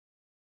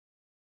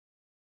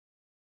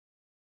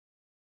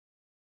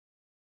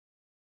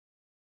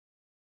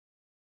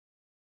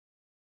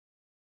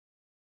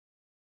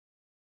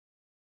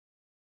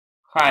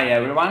Hi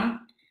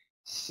everyone.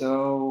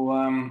 So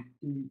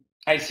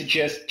I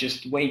suggest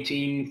just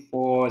waiting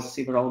for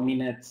several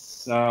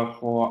minutes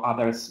for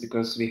others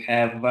because we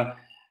have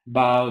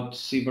about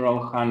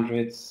several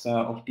hundreds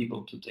of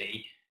people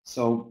today.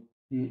 So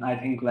I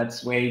think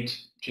let's wait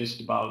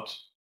just about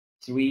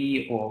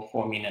 3 or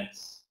 4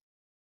 minutes.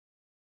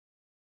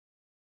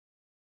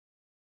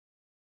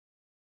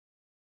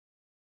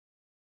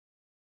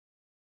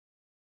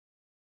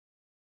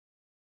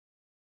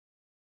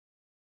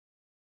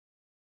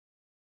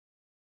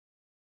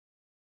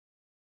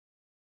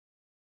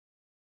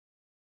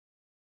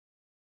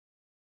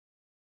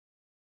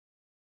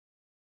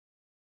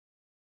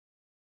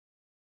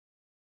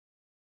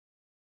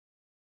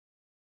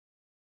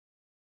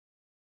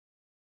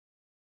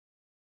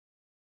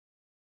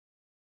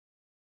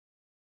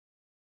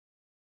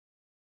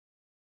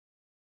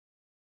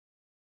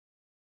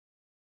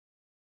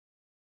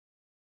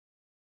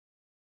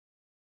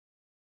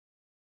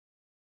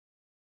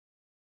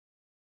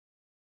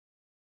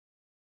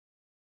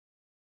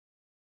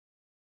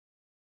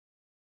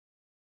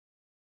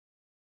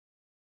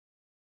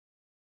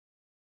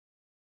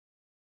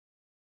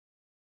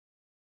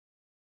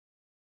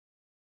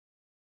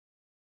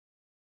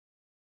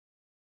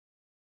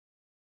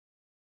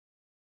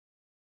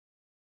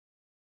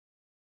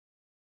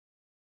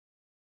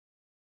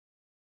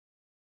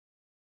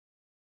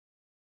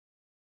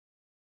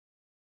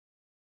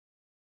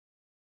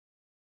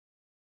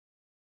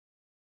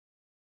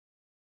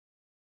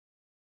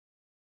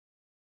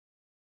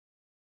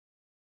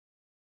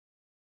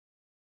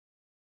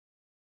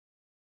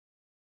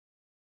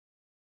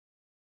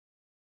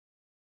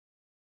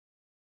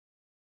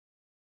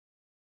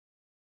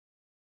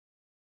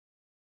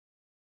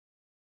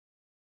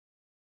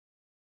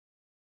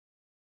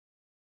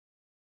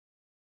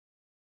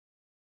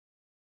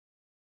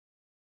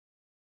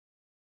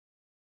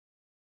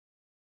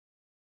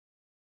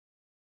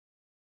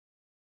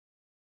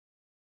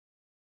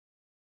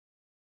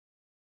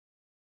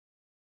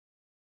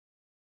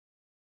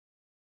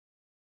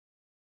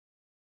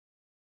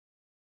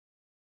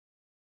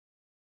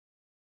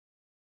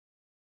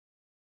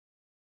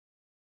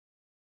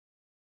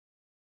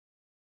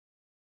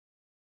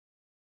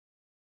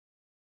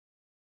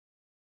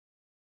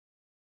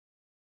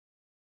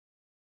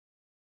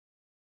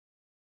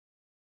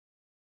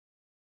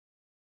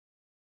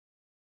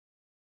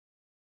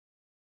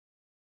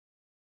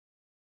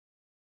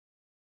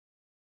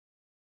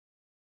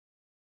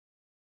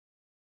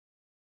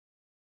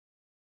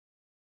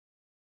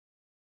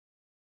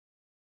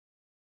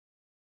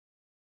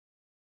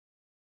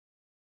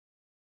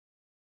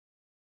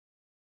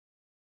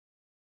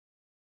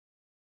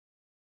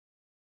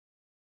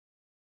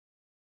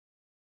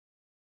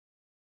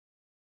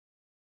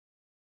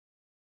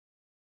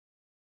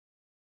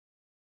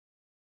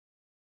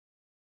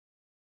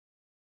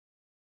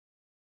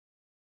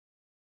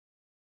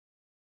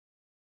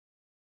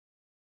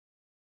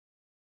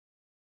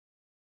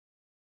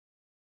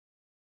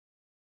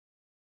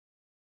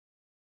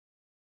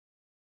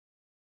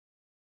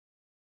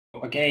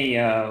 Okay,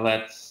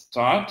 let's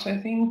start, I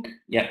think.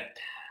 Yeah.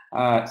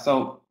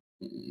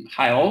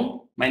 Hi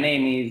all. My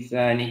name is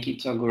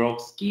Nikita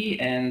Gurovsky,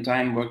 and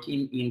I'm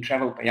working in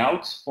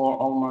Travelpayouts for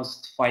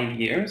almost 5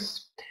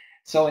 years.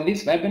 So in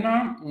this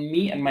webinar,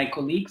 me and my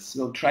colleagues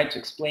will try to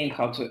explain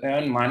how to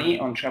earn money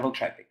on travel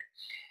traffic.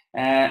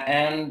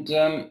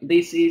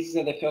 This is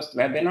the first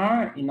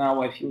webinar in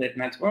our affiliate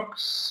network.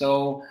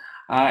 So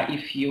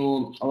if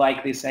you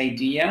like this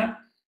idea,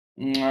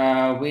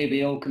 we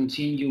will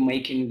continue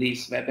making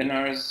these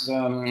webinars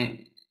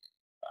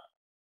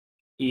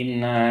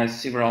in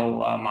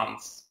several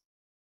months.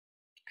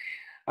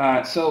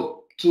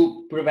 So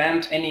to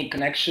prevent any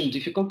connection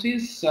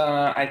difficulties,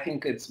 I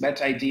think it's a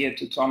better idea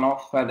to turn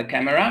off the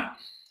camera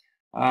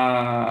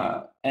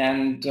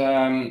and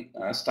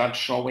start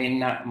showing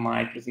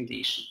my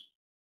presentation.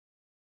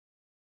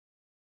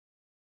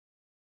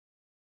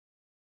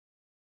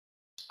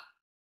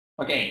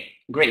 Okay,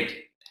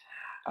 great.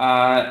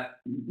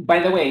 By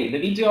the way, the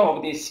video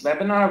of this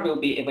webinar will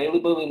be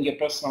available in your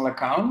personal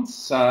accounts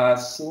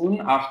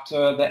soon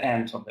after the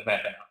end of the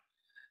webinar.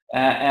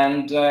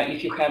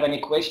 If you have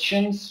any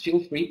questions, feel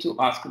free to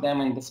ask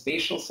them in the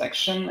spatial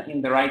section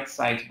in the right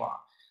sidebar.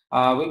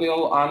 We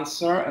will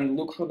answer and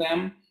look for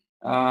them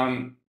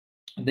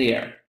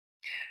there.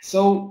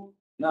 So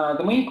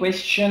the main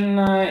question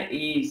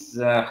is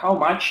how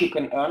much you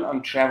can earn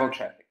on travel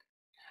traffic.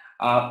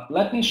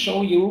 Let me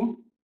show you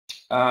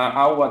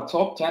our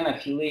top 10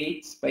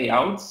 affiliates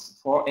payouts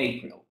for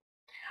April.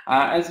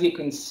 As you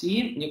can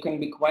see, you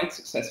can be quite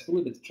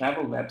successful with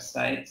travel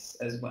websites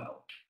as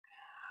well.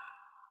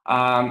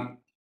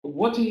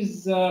 What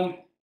is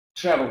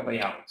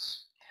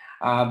Travelpayouts?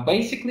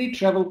 Basically,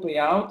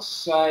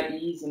 Travelpayouts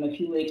is an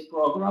affiliate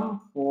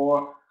program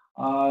for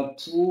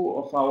two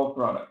of our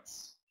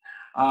products.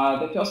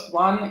 The first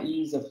one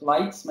is a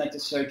flights meta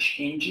search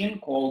engine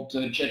called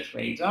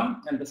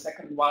JetRadar, and the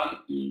second one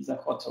is a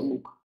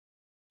hotels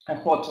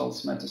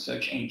meta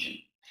search engine.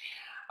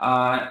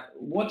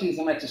 What is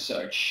a meta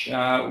search?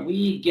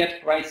 We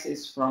get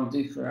prices from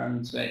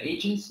different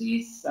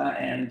agencies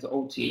and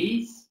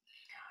OTAs,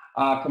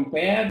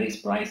 compare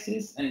these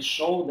prices and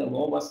show the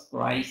lowest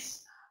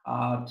price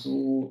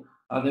to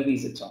the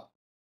visitor.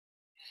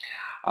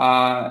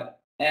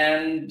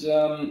 And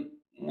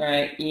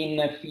in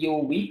a few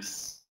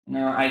weeks,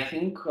 I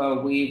think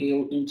we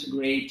will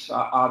integrate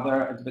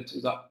other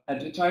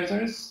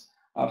advertisers,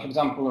 for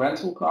example,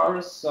 rental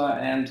cars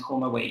and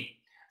home away.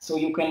 So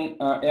you can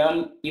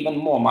earn even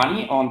more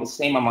money on the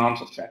same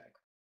amount of traffic.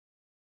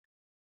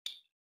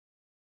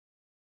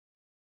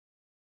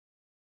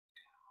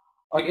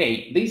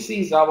 Okay, this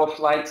is our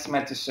flights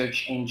meta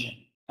search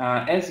engine.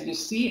 As you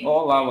see,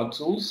 all our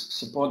tools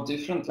support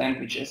different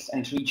languages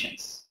and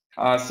regions.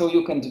 So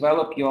you can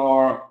develop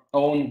your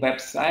own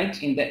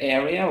website in the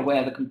area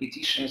where the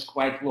competition is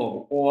quite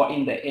low, or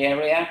in the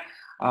area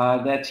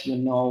that you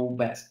know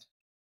best.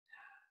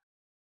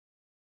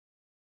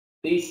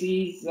 This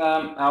is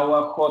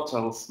our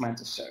hotels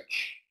meta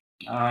search.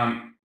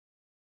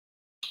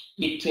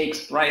 It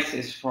takes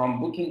prices from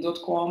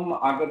Booking.com,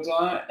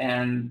 Agoda,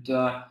 and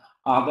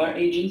other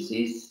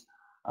agencies,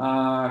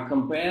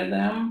 compare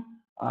them,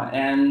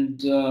 and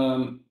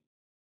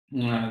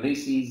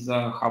this is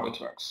how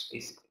it works,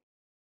 basically.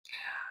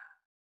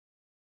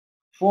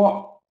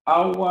 For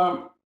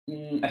our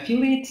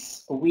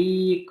affiliates,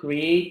 we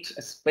create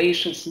a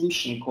special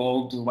solution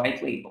called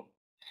White Label.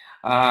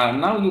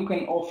 Now you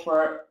can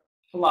offer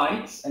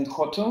flights and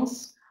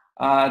hotels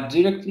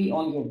directly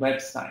on your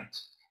website.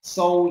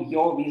 So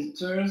your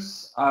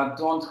visitors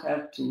don't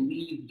have to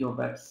leave your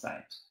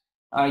website.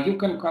 You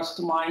can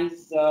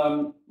customize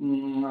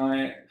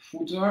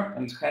footer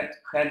and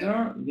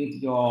header with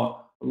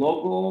your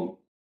logo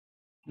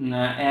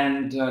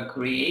and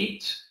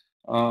create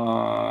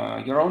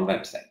your own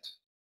website.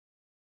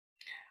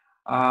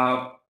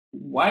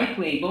 White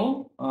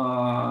Label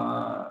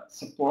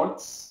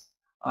supports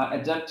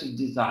adaptive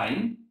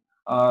design,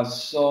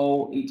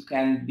 so it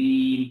can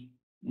be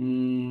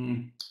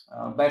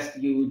best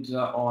used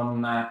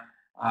on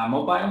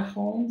mobile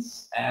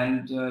phones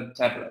and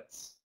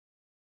tablets.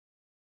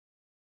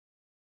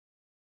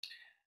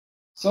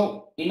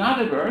 So, in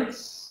other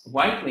words,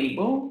 White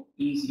Label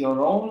is your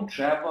own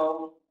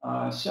travel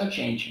search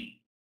engine.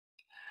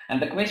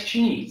 And the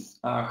question is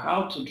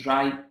how to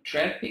drive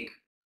traffic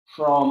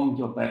from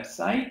your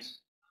website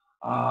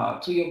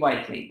to your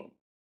White Label.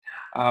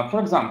 For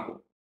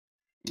example,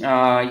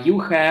 you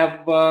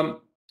have a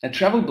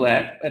travel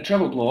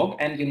blog,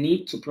 and you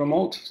need to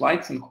promote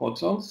flights and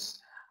hotels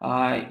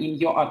in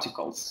your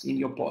articles, in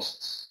your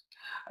posts.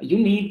 You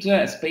need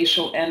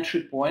special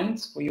entry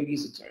points for your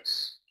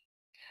visitors.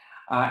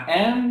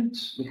 And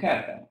we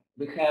have them.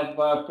 We have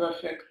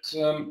perfect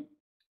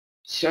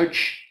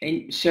search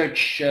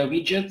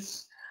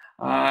widgets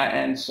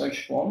and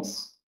search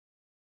forms,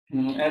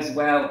 as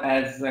well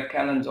as a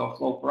calendar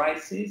of low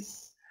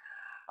prices,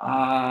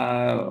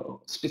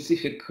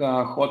 specific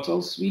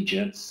hotels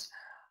widgets,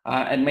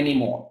 and many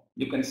more.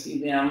 You can see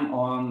them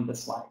on the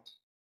slide.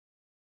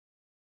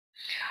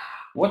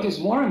 What is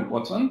more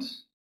important,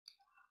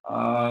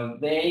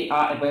 they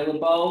are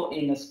available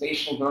in a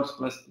special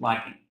WordPress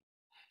plugin.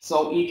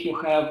 So if you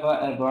have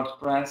a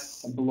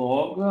WordPress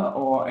blog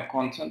or a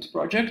content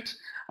project,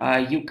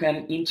 you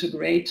can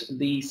integrate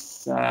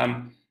these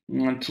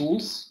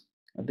tools,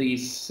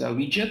 these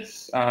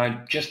widgets,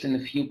 just in a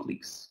few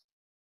clicks.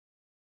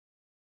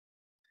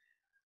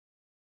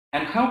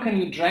 And how can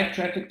you drive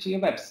traffic to your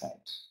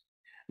website?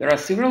 There are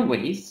several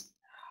ways.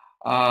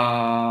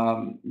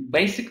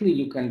 Basically,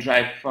 you can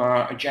drive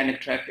organic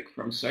traffic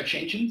from search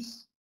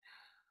engines,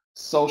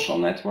 social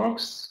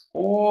networks,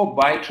 or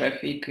buy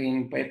traffic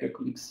in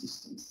pay-per-click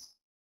systems.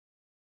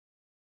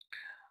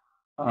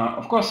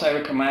 Of course, I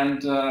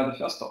recommend the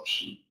first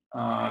option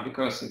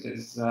because it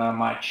is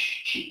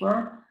much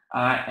cheaper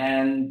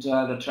and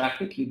the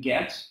traffic you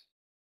get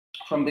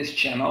from this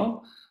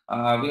channel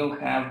will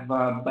have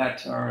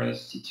better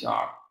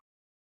CTR.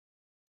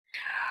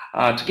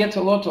 To get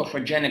a lot of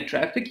organic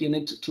traffic, you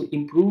need to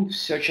improve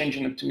search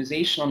engine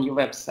optimization on your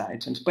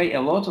website and pay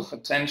a lot of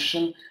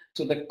attention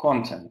to the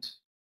content.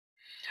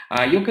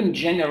 You can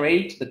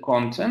generate the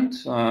content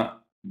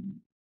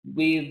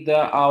with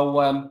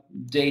our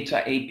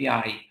data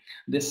API.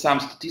 There's some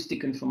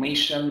statistic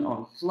information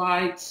on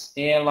flights,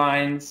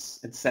 airlines,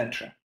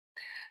 etc.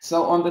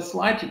 So on the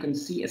slide, you can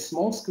see a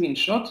small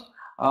screenshot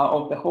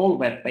of the whole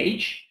web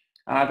page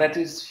that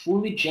is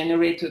fully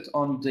generated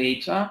on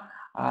data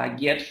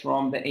get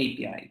from the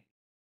API.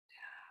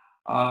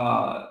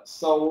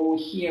 So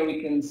here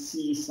we can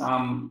see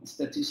some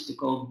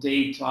statistical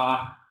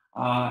data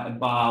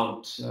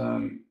about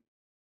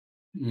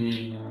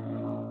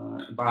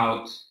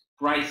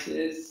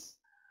prices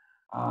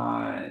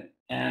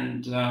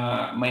and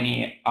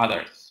many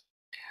others.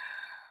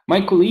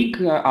 My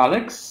colleague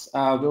Alex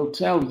will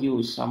tell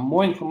you some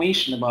more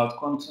information about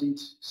content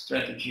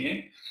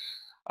strategy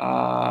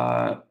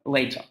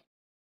later.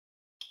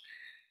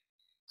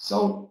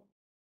 So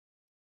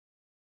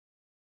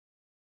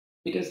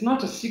It is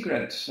not a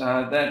secret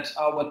that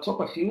our top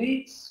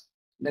affiliates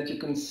that you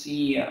can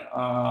see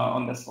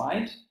on the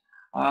slide,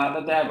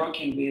 that they are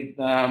working with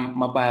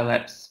mobile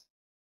apps.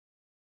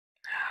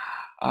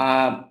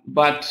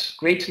 But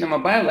creating a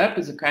mobile app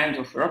is a kind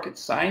of rocket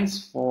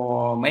science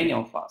for many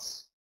of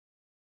us.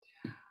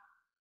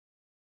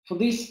 For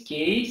this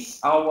case,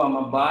 our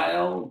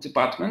mobile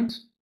department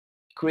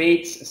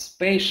creates a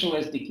special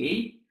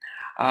SDK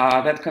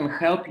that can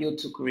help you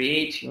to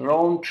create your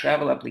own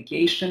travel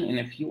application in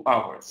a few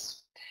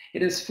hours.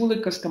 It is fully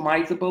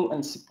customizable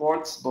and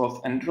supports both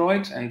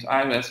Android and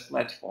iOS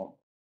platform.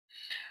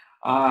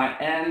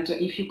 And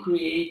if you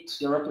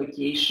create your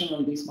application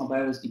on this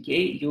mobile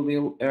SDK, you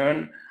will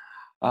earn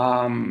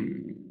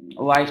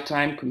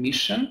lifetime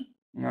commission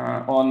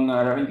on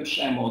revenue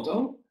share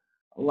model,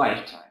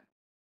 lifetime.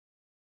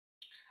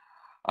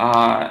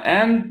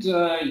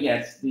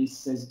 Yes,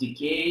 this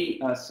SDK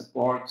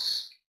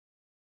supports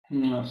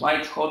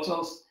flights,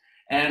 hotels,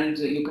 and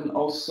you can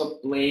also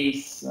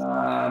place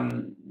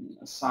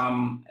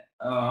some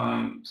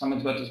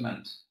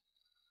advertisement.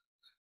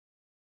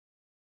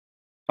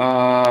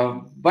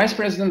 Vice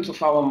President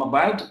of our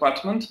mobile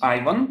department,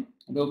 Ivan,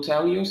 will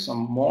tell you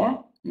some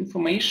more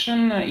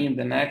information in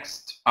the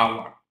next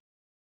hour.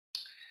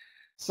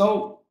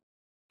 So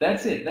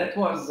that's it. That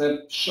was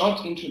a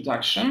short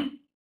introduction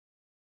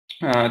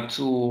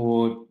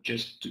to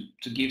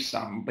give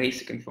some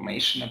basic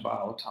information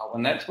about our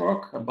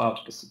network,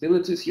 about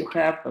possibilities you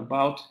have,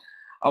 about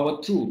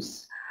our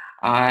tools.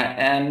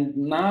 And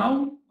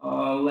now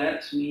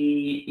let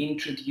me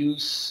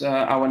introduce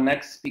our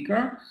next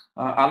speaker,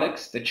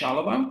 Alex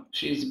Techalova.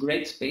 She is a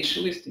great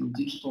specialist in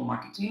digital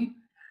marketing,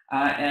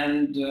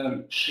 and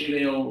she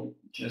will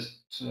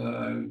just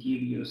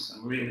give you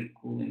some really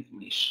cool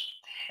information.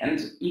 And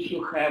if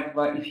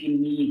you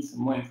need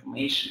some more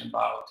information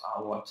about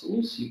our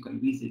tools, you can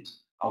visit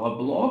our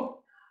blog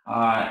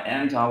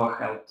and our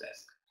help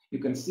desk. You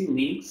can see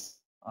links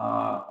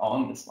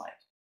on the slide.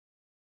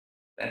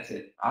 That's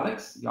it.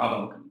 Alex, you are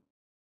welcome.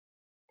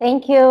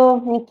 Thank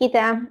you,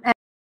 Nikita.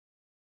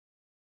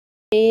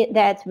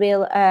 That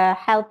will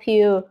help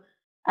you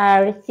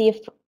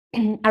receive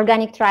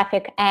organic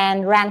traffic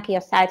and rank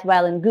your site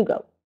well in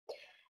Google.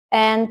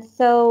 And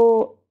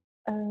so,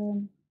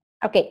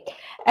 okay.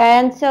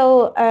 And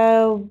so,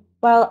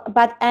 well,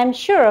 but I'm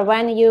sure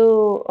when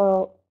you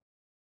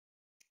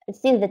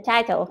see the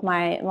title of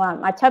my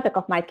topic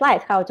of my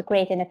slide, how to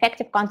create an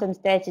effective content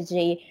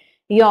strategy,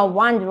 you're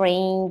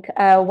wondering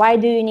why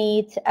do you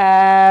need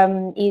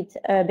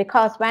it?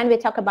 Because when we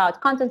talk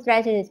about content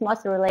strategy, it's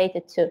mostly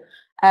related to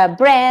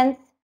brands,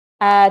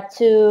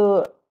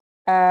 to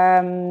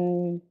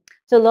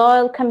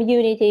loyal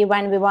community,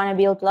 when we want to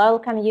build loyal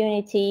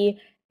community.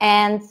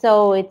 And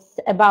so it's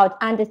about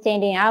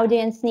understanding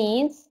audience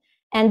needs.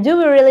 And do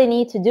we really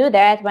need to do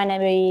that when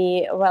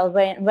we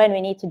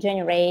need to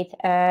generate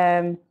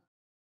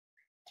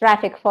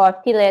traffic for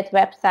affiliate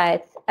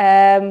websites?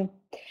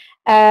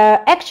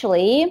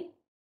 Actually,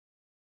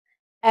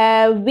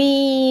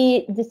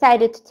 we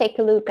decided to take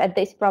a look at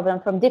this problem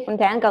from different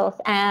angles,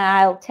 and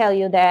I'll tell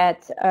you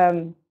that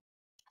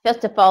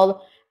first of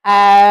all,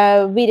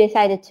 we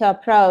decided to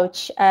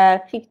approach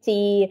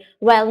 50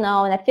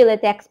 well-known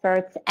affiliate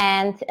experts,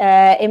 and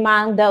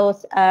among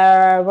those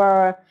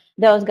were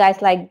those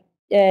guys like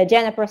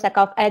Jennifer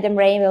Sakov, Adam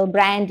Rainville,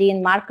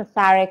 Brandon, Marcus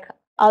Sarek,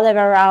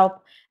 Oliver Raup,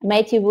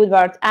 Matthew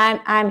Woodward.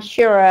 I'm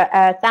sure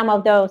some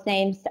of those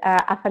names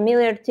are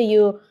familiar to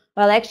you.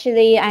 Well,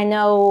 actually, I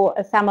know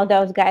some of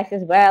those guys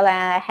as well,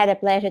 and I had a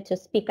pleasure to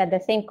speak at the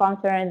same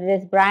conference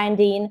with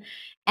Brandon.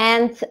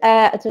 And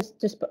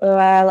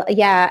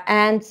yeah,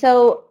 and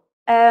so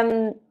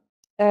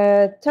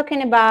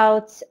talking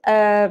about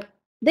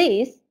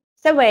this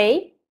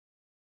survey,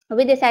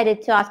 we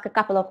decided to ask a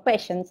couple of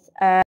questions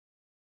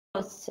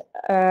those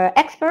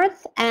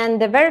experts,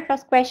 and the very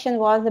first question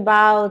was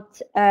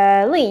about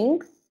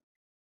links.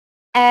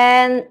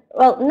 And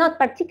well, not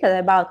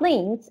particularly about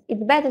links.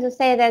 It's better to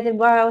say that it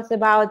was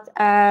about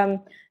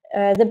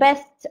the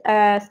best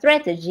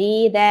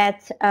strategy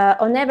that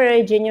on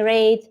average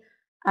generate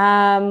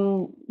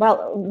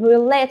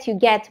will let you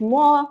get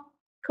more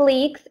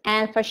clicks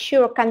and for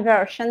sure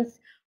conversions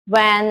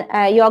when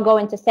you're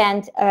going to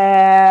send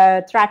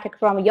traffic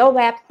from your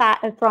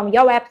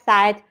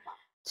website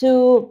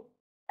to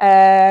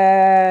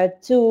an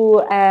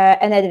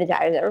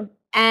advertiser.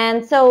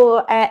 And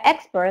so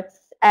experts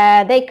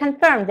they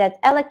confirmed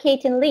that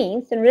allocating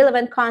links and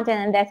relevant content,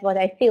 and that's what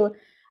I feel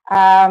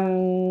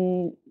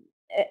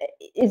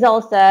is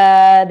also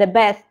the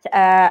best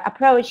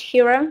approach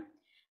here.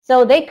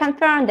 So they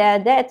confirmed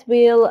that that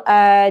will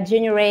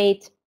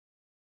generate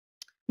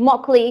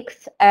more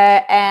clicks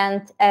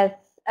and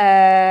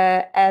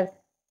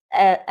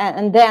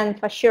then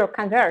for sure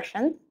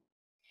conversions.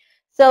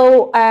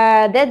 So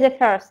that's the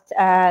first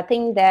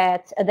thing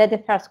that's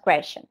the first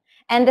question.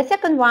 And the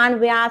second one,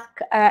 we ask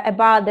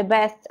about the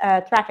best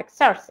traffic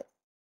sources.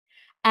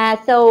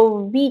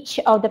 So which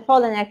of the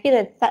following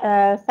affiliate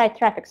site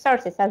traffic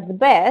sources are the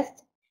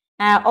best,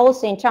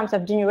 also in terms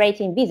of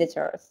generating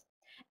visitors?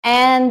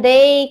 and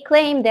they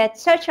claim that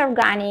search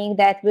organic,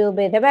 that will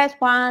be the best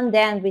one.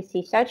 Then we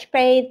see search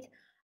paid.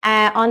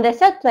 On the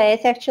third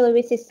place, actually,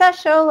 we see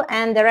social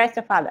and the rest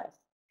of others.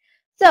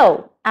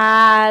 So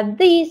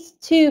these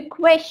two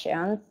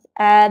questions,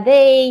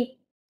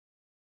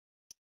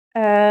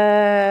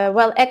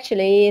 well,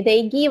 actually,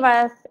 they give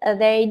us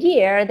the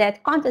idea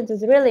that content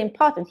is really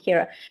important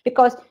here,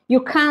 because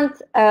you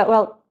can't,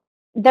 well,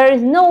 there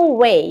is no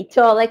way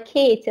to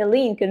allocate a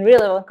link in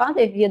relevant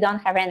content if you don't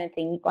have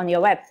anything on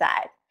your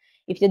website,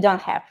 if you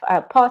don't have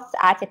posts,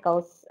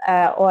 articles,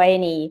 or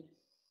any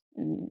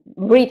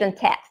written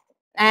text.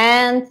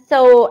 And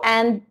so,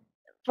 and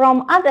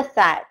from other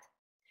side,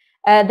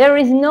 there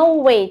is no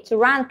way to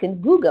rank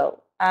in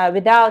Google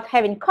without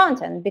having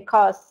content,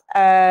 because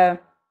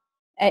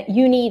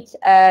you need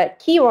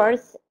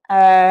keywords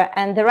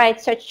and the right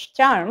search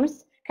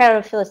terms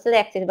carefully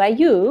selected by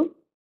you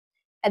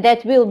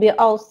that will be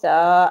also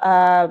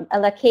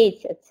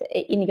allocated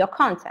in your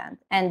content.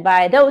 And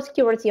by those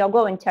keywords, you're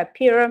going to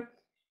appear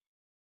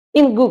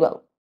in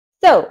Google.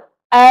 So,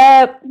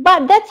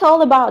 but that's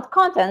all about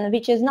content,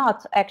 which is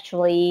not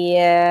actually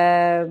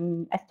a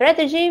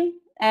strategy,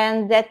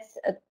 and that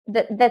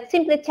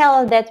simply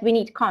tells that we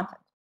need content.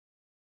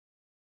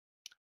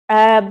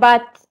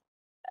 But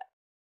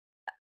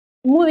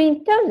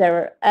moving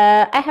further,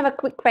 I have a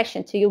quick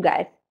question to you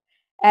guys.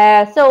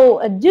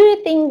 So do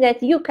you think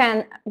that you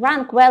can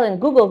rank well in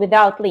Google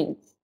without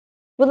links?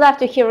 Would love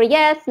to hear a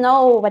yes,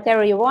 no,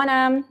 whatever you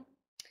wanna.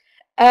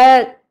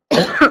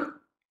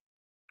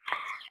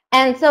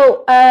 And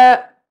so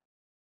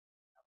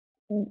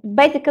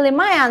basically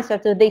my answer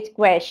to this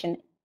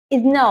question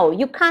is no,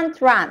 you can't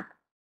rank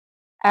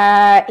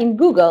in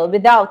Google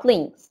without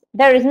links.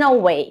 There is no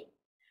way.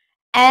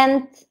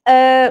 And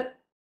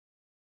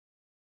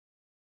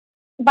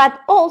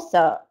but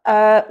also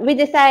we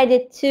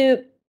decided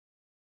to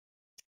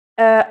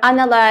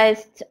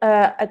analyze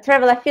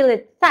travel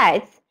affiliate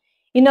sites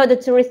in order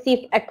to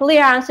receive a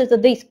clear answer to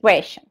this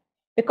question,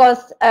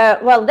 because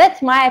well,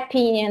 that's my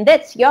opinion,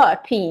 that's your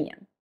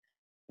opinion,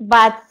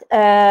 but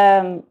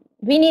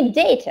we need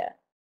data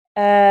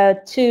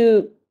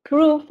to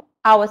prove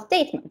our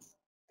statements.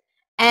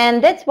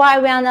 And that's why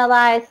we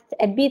analyzed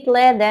a bit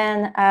less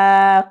than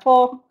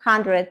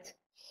 400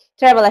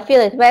 travel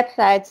affiliate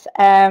websites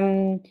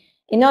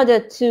in order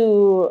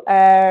to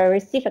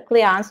receive a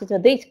clear answer to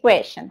this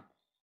question.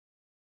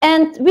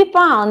 And we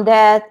found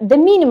that the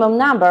minimum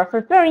number of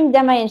referring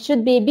domains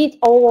should be a bit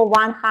over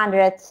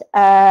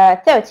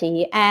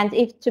 130, and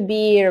if to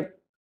be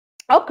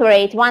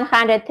accurate,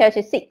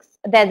 136.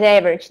 That's the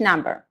average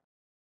number.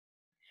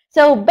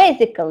 So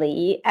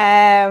basically,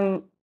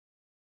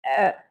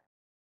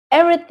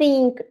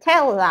 everything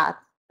tells us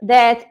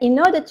that in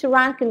order to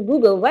rank in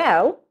Google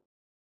well,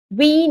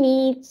 we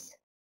need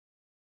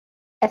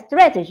a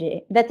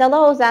strategy that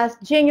allows us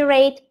to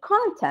generate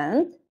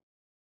content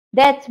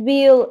that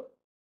will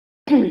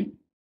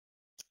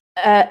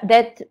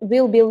that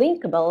will be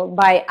linkable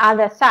by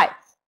other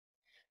sites.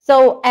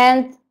 So,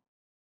 and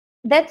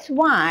that's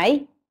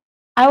why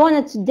I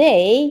wanted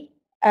today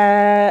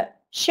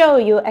show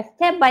you a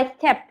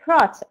step-by-step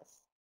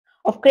process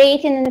of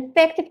creating an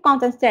effective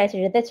content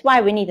strategy. That's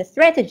why we need a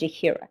strategy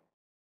here,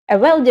 a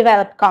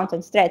well-developed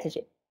content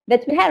strategy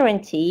that will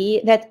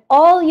guarantee that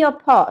all your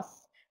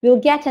posts will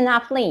get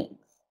enough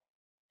links.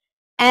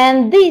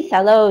 And this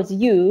allows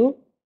you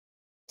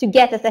to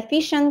get a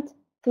sufficient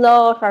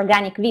flow of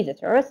organic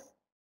visitors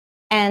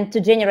and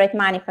to generate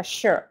money for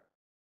sure.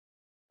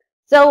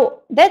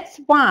 So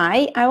that's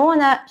why I want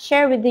to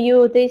share with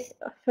you this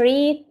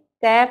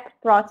 3-step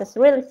process,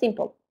 really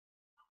simple,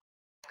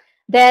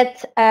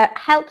 that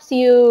helps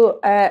you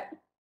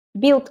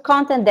build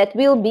content that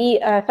will be,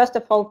 first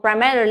of all,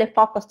 primarily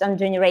focused on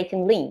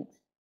generating links.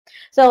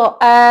 So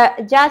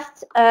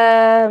just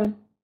to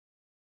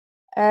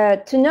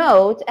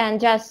note, and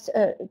just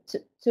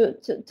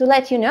to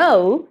let you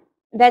know,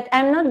 that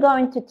I'm not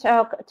going to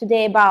talk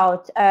today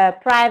about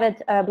private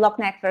block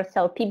networks,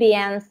 so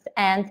PBNs,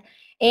 and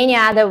any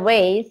other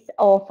ways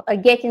of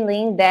getting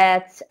links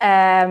that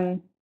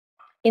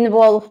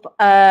involve,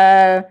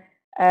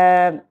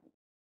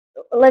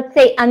 let's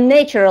say,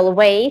 unnatural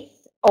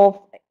ways of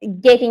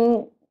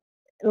getting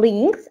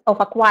links, of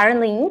acquiring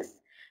links,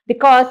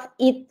 because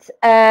it,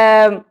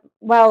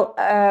 well,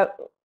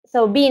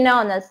 so being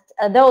honest,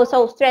 those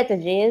are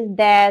strategies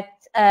that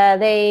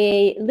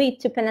they lead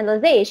to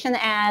penalization, and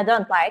I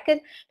don't like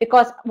it,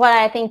 because what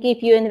I think,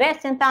 if you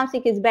invest in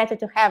something, it's better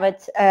to have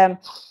it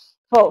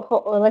for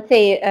let's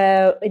say,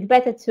 it's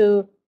better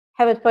to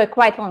have it for a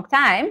quite long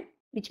time,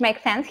 which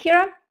makes sense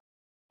here.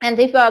 And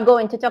if we are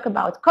going to talk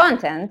about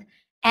content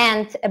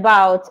and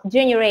about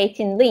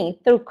generating links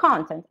through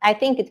content, I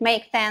think it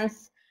makes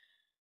sense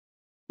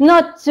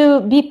not to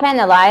be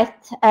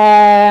penalized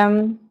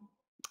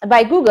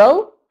by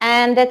Google,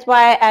 and that's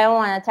why I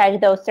want to touch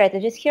those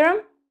strategies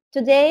here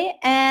today.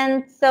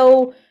 And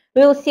so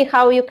we'll see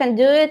how you can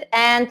do it.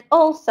 And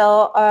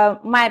also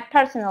my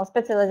personal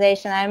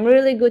specialization, I'm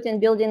really good in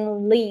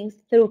building links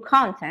through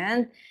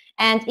content,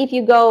 And if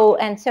you go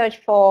and search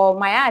for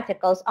my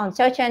articles on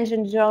Search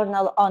Engine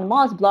Journal, on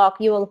Moz blog,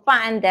 you will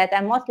find that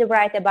I mostly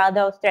write about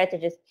those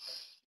strategies.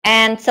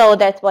 And so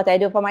that's what I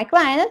do for my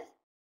clients.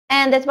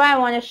 And that's why I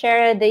want to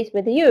share this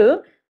with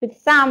you, with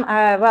some,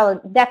 well,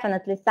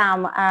 definitely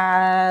some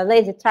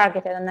laser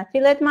targeted and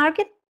affiliate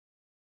market.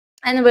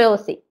 And we'll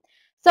see.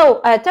 So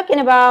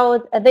talking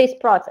about this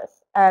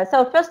process.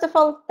 So first of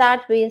all,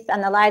 start with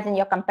analyzing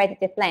your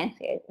competitive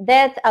landscape.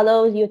 That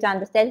allows you to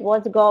understand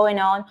what's going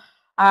on,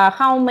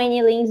 how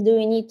many links do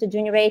you need to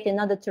generate in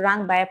order to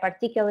rank by a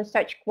particular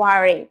search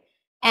query,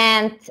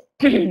 and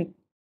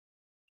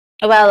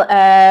well,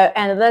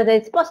 and whether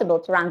it's possible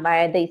to rank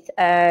by this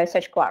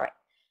search query.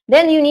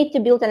 Then you need to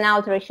build an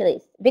outreach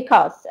list,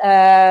 because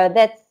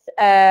that's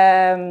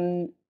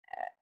a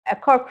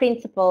core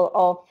principle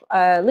of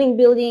link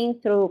building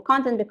through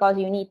content, because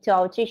you need to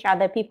outreach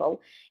other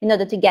people in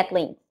order to get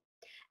links.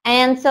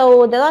 And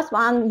so the last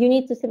one, you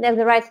need to select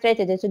the right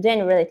strategy to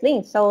generate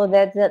links, so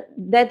that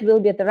that will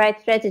be the right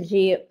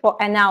strategy for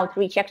an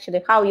outreach,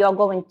 actually, how you're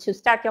going to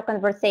start your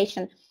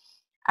conversation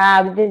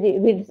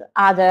with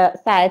other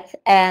sites,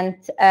 and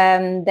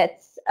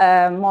that's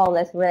more or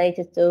less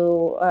related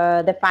to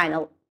the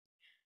final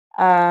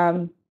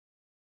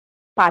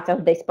part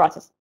of this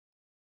process.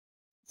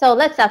 So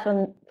let's start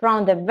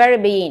from the very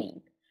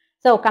beginning.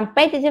 So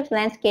competitive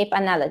landscape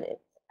analysis.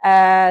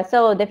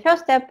 So the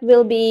first step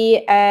will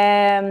be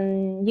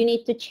you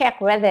need to check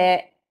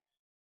whether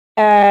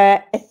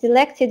a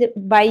selected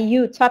by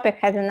you topic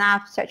has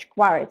enough search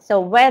queries. So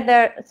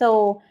whether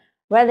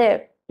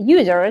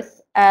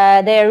users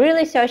they're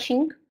really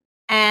searching,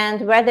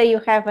 and whether you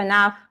have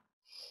enough,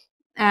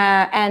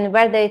 and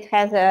whether it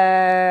has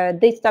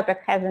this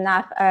topic has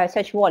enough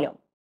search volume.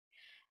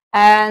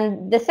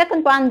 And the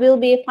second one will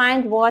be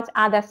find what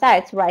other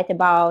sites write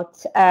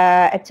about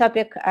a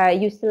topic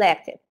you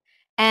selected.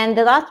 And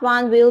the last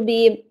one will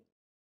be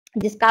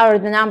discover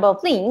the number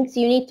of links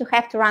you need to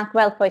have to rank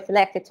well for a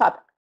selected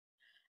topic.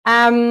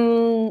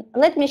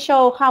 Let me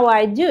show how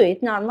I do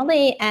it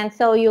normally, and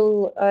so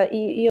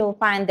you'll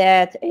find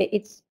that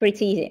it's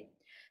pretty easy.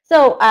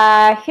 So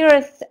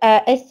here's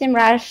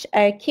SEMrush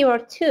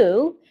keyword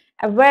tool,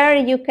 where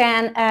you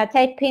can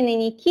type in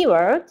any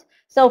keyword.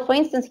 So for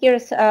instance,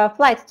 here's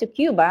flights to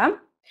Cuba,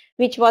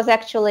 which was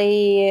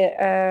actually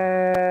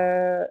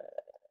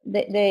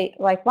they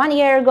like 1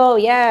 year ago,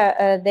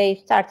 yeah, they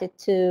started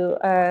to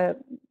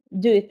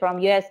do it from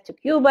US to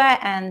Cuba,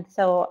 and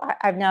so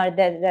I've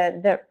noticed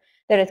that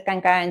there is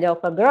kind of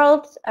a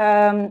growth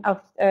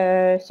of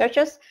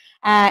searches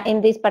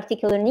in this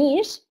particular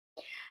niche.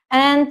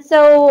 And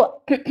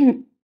so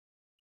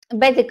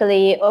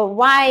basically,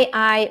 why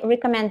I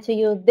recommend to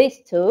use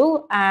this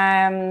tool,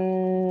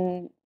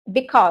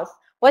 because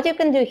what you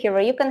can do here,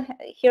 you can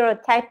here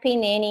type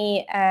in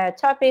any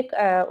topic,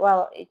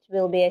 well, it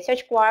will be a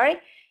search query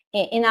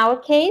in our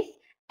case,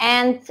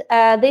 and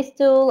this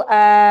tool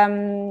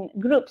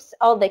groups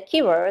all the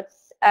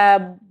keywords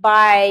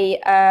by,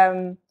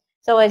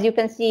 so as you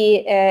can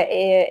see,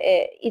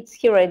 it's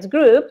here, it's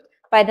grouped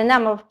by the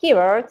number of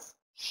keywords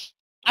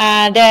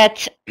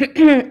that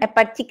a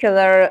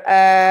particular,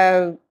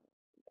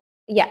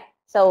 yeah,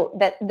 so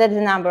that's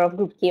the number of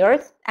group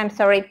keywords, I'm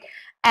sorry.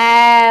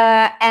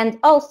 And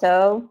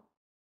also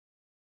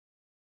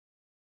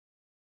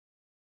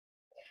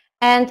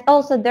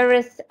there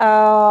is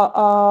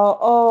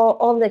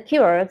all the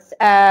keywords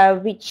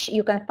which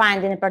you can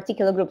find in a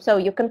particular group. So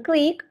you can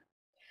click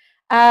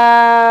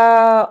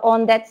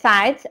on that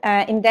site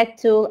in that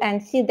tool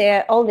and see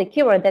there all the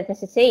keywords that are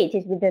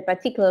associated with a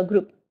particular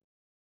group.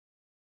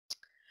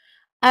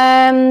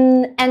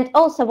 And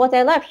also what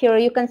I love here,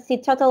 you can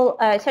see total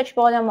search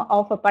volume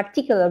of a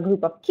particular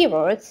group of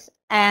keywords,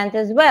 and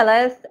as well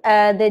as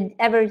the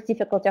average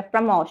difficulty of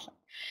promotion.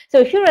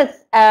 So here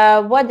is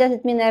what does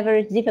it mean,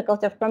 average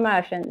difficulty of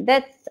promotion?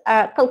 That's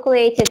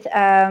calculated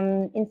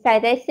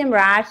inside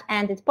SEMrush,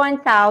 and it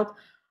points out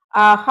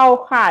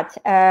how hard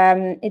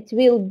it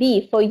will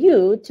be for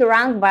you to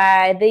rank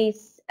by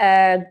this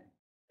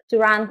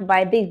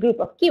group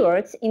of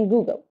keywords in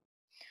Google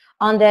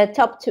on the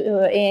top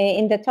two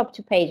in the top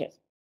 2 pages.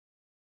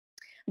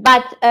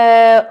 But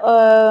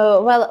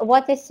well,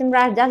 what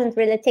SEMrush doesn't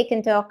really take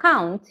into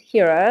account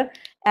here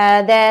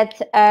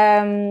that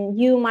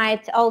you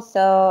might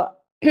also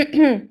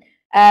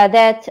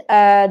that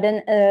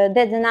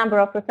the number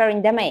of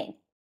referring domains.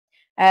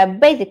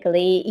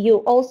 Basically,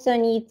 you also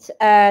need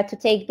to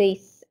take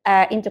this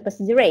into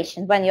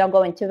consideration when you're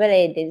going to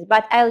evaluate this,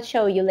 but I'll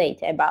show you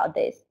later about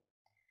this.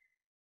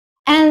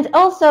 And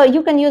also,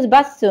 you can use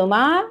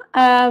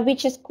BuzzSumma,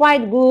 which is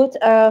quite good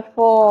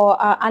for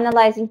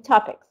analyzing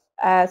topics.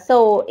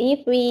 So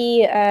if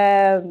we,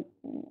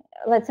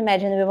 let's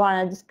imagine we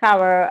want to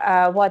discover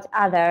what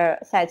other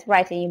sites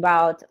writing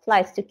about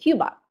flights to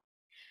Cuba.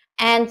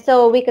 And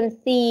so we can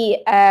see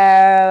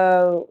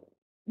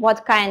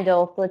what kind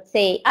of, let's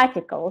say,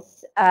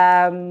 articles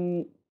are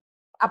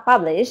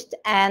published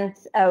and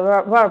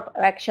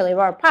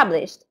were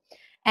published.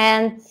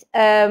 And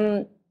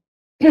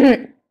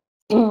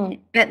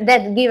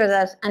that gives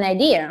us an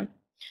idea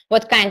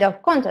what kind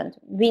of content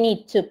we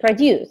need to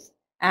produce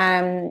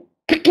in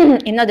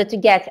order to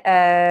get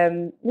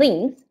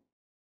links,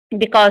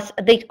 because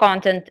this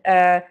content,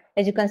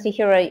 as you can see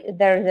here,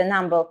 there is a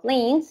number of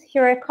links,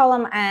 here a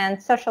column,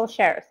 and social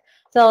shares.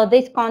 So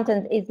this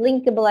content is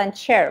linkable and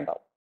shareable.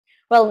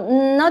 Well,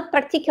 not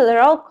particular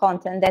all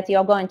content that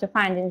you're going to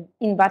find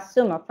in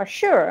BuzzSumo for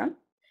sure,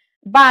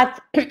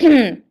 but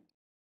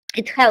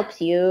it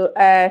helps you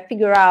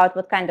figure out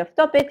what kind of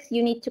topics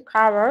you need to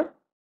cover,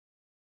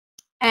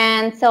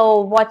 and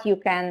so what you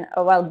can,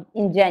 well,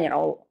 in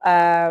general,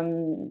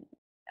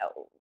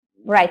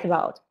 write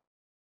about.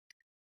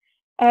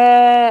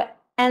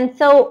 And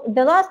so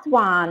the last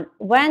one,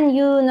 when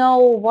you know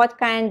what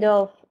kind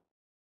of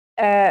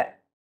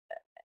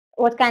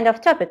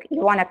topic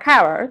you want to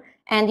cover,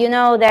 and you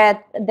know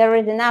that there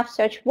is enough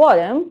search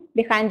volume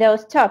behind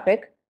those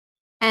topics,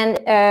 and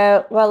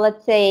well,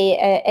 let's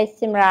say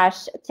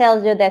SEMrush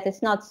tells you that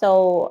it's not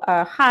so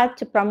hard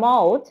to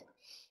promote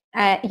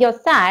your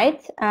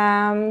site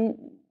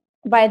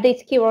by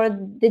this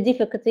keyword, the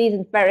difficulty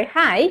isn't very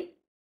high.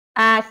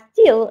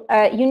 Still,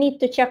 you need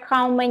to check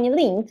how many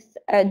links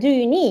do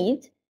you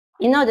need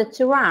in order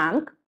to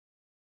rank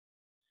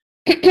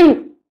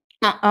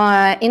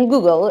in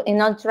Google,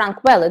 in order to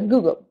rank well at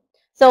Google.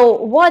 So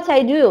what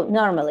I do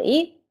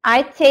normally,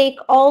 I take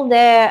all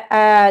the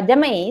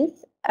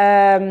domains,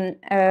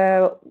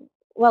 well,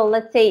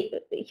 let's say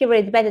here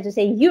it's better to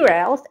say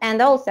URLs,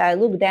 and also I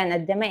look then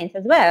at domains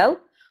as well,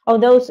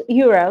 of those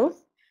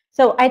URLs.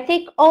 So I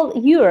take all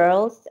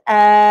URLs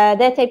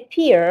that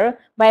appear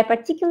by a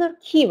particular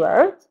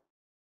keyword,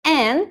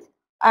 and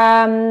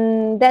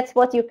that's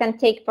what you can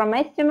take from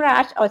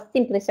SEMrush or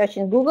simply search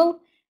in Google.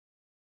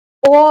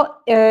 Or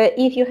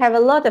if you have a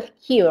lot of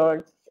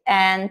keywords,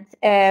 and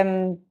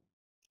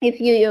if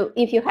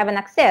you have an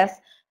access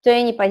to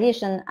any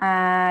position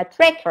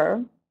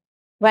tracker,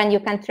 when you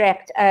can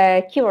track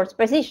keywords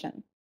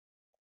positions,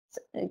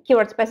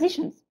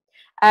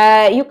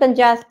 you can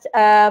just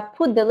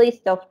put the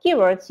list of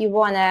keywords you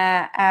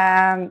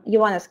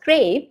wanna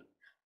scrape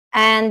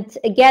and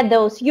get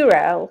those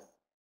URLs.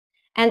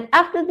 And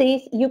after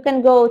this, you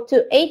can go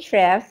to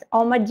Ahrefs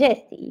or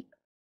Majestic,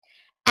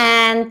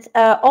 and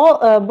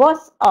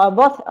both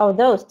of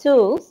those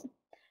tools,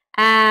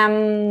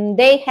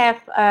 they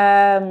have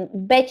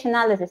batch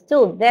analysis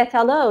tool that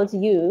allows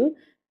you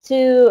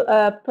to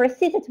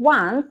persist at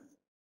once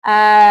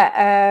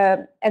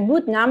a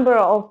good number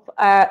of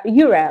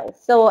URLs.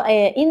 So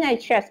in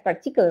Ahrefs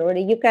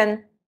particularly, you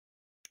can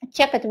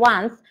check at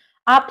once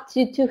up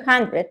to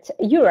 200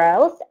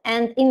 URLs,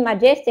 and in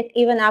Majestic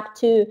even up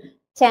to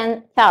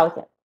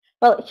 10,000.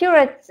 Well, here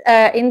it's,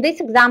 in this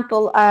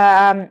example,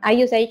 I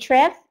use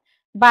Ahrefs,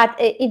 but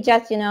it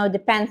just,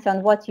 depends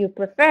on what you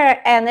prefer.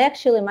 And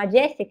actually,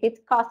 Majestic,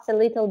 it costs a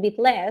little bit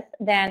less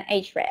than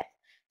Ahrefs.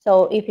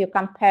 So if you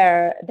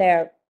compare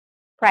their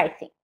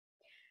pricing.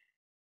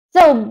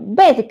 So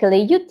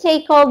basically, you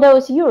take all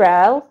those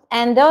URLs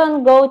and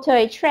then go to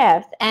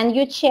Ahrefs and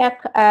you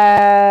check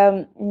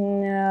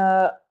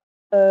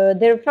the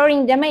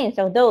referring domains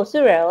of those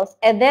URLs,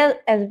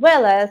 as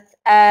well as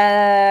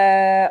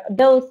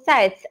those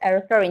sites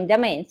referring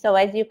domains. So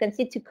as you can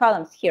see, two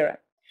columns here.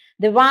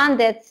 The one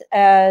that's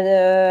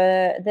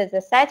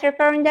the site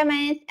referring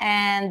domains,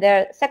 and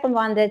the second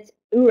one that's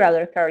URL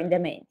referring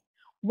domains.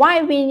 Why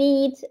do we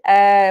need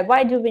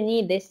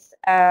these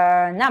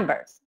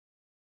numbers?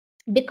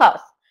 Because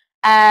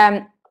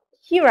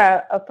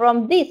here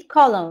from this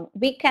column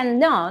we can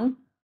learn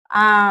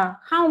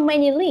how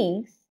many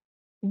links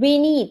we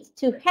need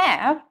to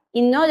have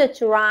in order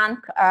to rank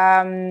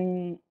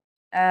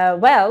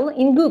well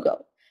in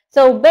Google.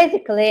 So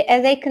basically,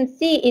 as I can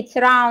see, it's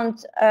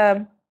around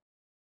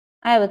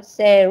I would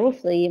say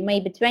roughly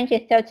maybe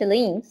 20-30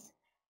 links.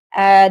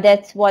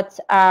 That's what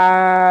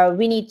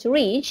we need to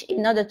reach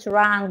in order to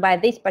rank by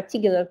this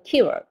particular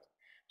keyword.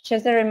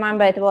 Just I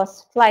remember it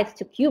was flights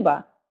to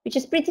Cuba, which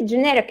is pretty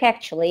generic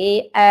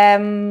actually.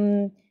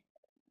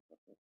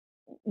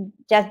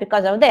 Just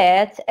because of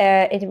that,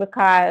 it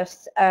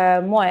requires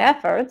more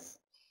efforts.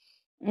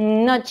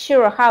 Not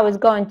sure how it's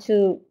going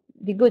to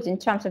be good in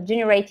terms of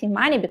generating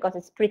money, because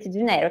it's pretty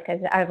generic,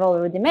 as I've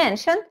already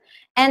mentioned.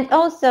 And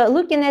also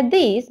looking at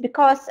this,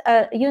 because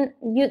you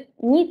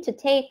need to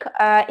take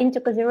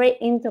into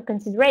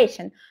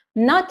consideration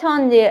not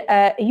only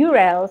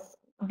URLs,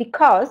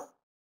 because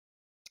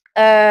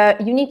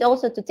you need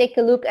also to take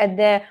a look at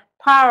the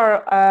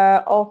power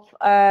of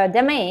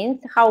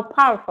domains, how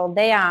powerful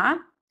they are.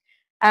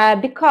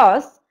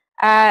 Because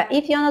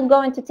if you're not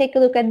going to take a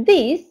look at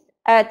this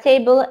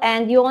table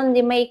and you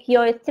only make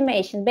your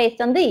estimation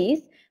based on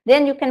these,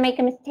 then you can make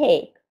a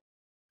mistake.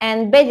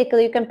 And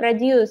basically, you can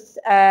produce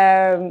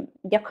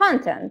your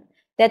content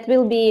that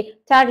will be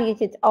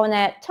targeted on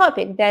a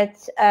topic that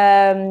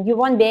you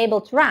won't be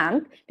able to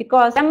rank,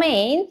 because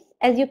domains,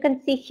 as you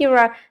can see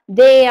here,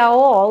 they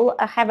all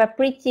have a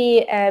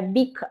pretty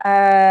big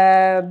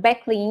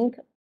backlink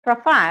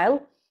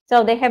profile.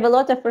 So they have a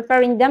lot of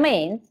referring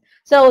domains.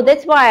 So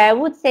that's why I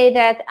would say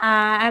that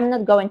I'm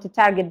not going to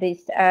target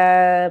this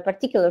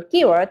particular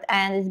keyword,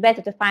 and it's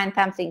better to find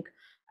something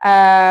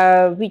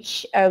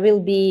which will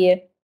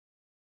be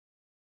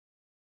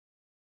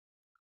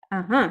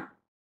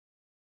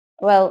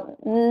well,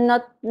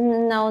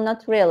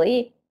 not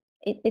really.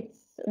 It's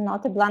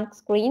not a blank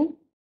screen.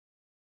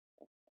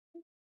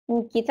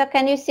 Nikita,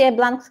 can you see a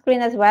blank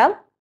screen as well?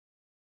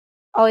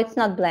 Oh, it's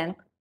not blank.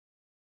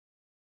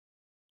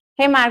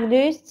 Hey, Mark, do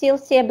you still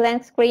see a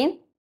blank screen?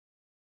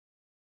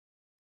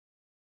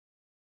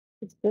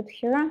 It's good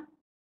here.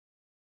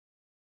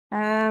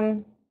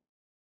 Mark,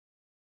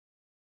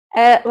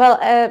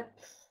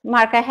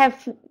 I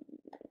have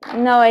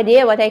no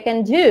idea what I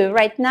can do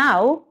right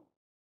now,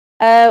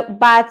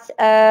 but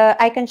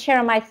I can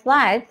share my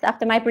slides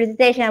after my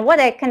presentation. What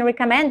I can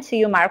recommend to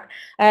you, Mark,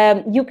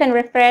 you can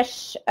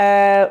refresh,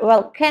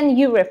 can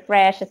you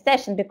refresh a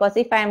session? Because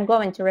if I'm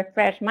going to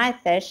refresh my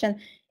session,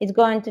 it's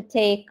going to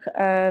take,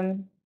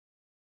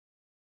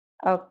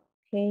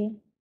 okay.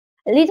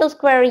 Little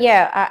square,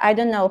 yeah, I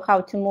don't know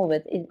how to move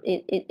it.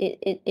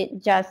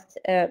 It just,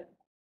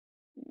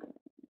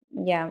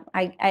 yeah,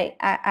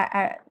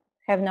 I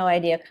have no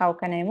idea how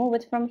can I move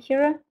it from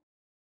here.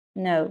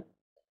 No,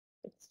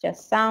 it's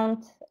just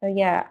sound.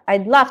 Yeah,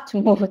 I'd love to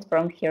move it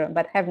from here,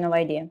 but have no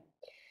idea.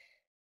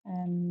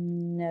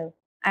 No,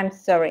 I'm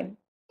sorry.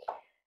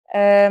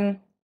 If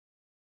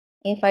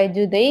I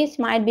do this,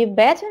 might be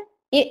better.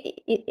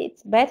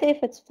 It's better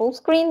if it's full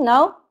screen.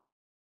 No.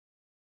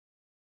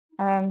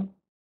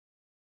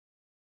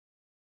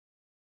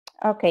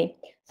 Okay,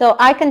 so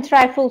I can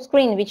try full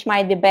screen, which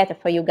might be better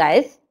for you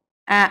guys.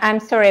 I'm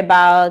sorry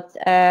about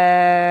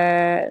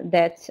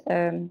that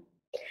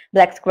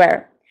black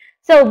square.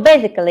 So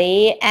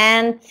basically,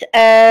 and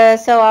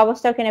so I was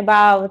talking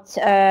about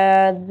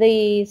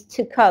these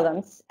two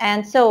columns,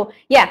 and so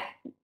yeah,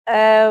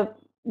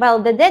 well,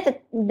 the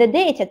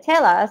data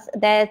tell us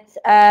that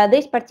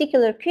this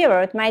particular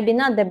keyword might be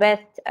not the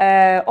best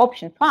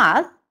option for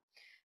us.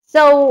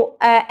 So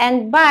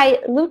and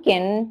by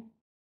looking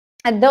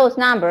at those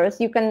numbers,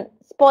 you can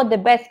spot the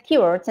best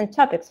keywords and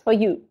topics for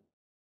you.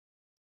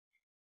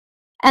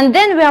 And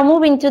then we are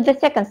moving to the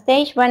second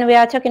stage when we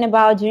are talking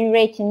about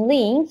generating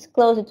links,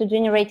 closer to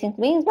generating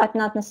links, but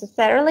not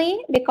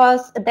necessarily,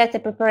 because that's a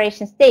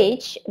preparation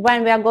stage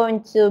when we are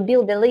going to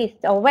build a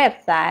list of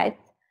websites.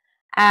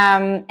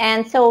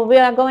 And so we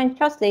are going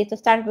firstly to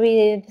start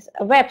with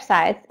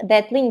websites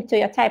that link to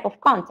your type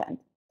of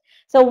content.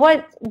 So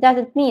what does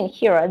it mean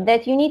here?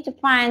 That you need to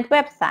find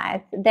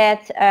websites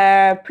that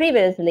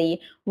previously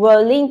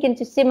were linking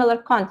to similar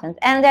content,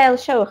 and I'll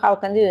show you how I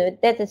can do it.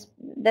 That's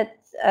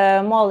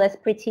more or less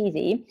pretty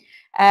easy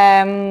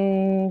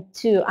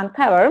to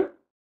uncover.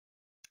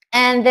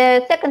 And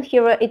the second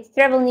here, it's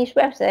travel niche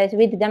websites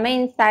with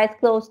domain sites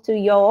close to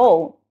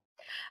your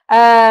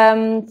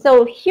own.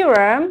 So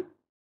here,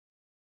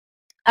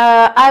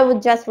 I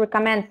would just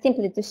recommend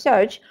simply to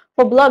search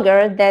for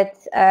bloggers that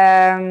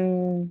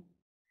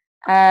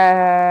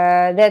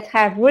that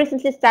have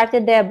recently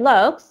started their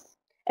blogs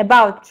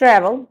about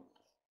travel,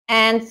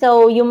 and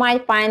so you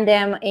might find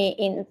them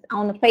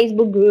on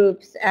Facebook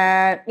groups,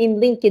 in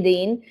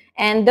LinkedIn,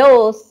 and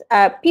those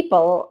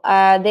people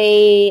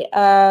they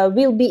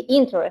will be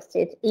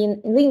interested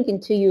in linking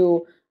to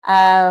you,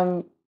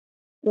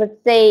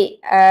 let's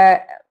say,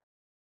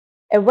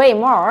 way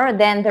more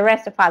than the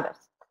rest of others.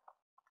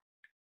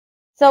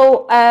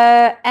 So,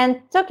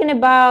 and talking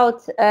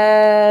about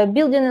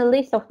building a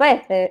list of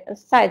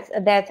sites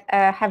that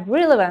have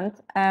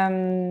relevant,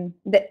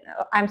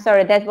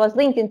 that was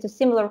linked into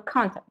similar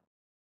content.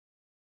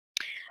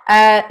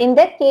 In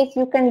that case,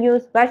 you can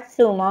use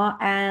Sumo,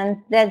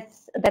 and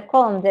that's the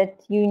column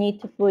that you need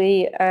to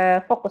be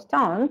focused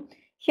on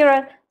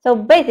here. So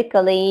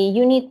basically,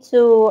 you need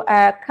to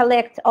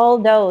collect all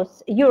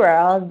those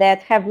URLs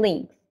that have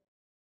links.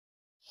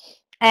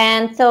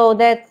 And so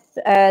that's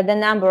the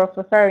number of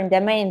referring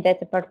domain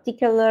that a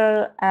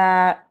particular,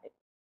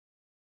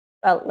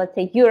 well, let's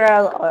say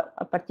URL or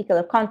a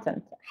particular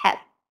content has.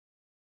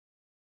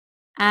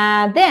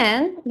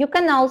 Then you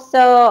can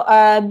also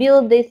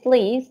build this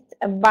list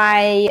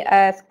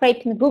by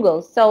scraping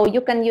Google. So you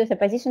can use a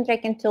position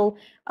tracking tool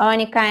or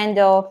any kind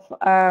of,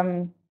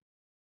 I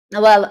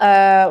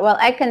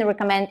can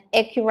recommend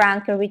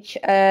AccuRanker, which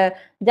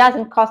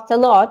doesn't cost a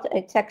lot.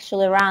 It's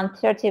actually around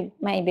 30,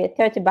 maybe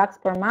 30 bucks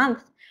per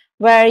month,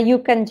 where you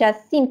can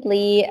just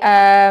simply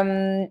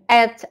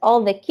add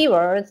all the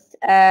keywords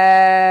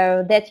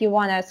that you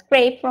want to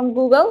scrape from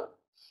Google,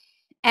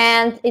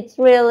 and it's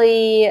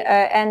really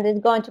and it's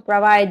going to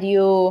provide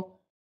you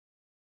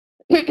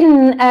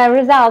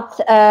results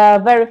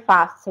very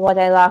fast. What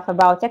I love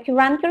about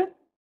AccuRanker.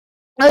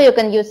 Or you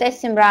can use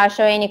SEMrush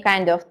or any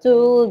kind of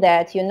tool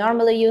that you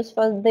normally use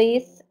for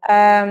this.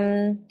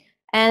 And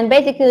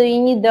basically,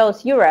 you need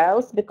those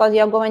URLs because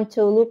you're going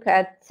to look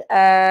at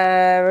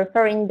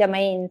referring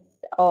domains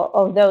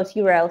of those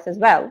URLs as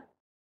well.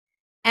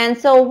 And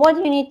so what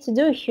you need to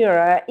do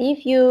here,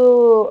 if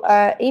you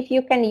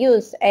can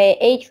use a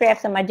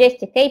Ahrefs or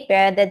Majestic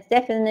API, that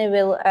definitely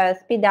will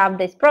speed up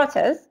this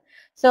process.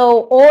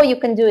 So, or you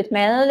can do it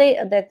manually.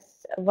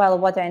 That's, well,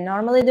 what I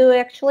normally do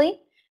actually.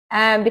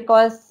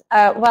 Because,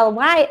 well,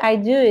 why I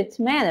do it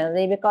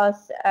manually?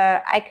 Because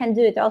I can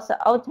do it also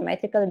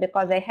automatically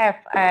because I have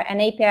an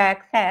API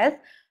access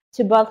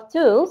to both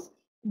tools.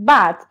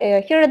 But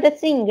here is the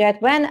thing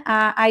that when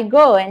I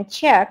go and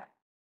check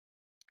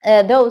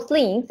those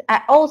links,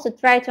 I also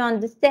try to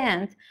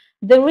understand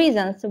the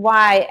reasons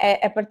why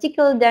a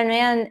particular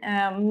domain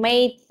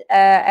made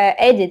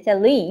edit a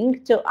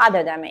link to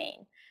other domain.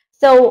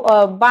 So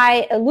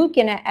by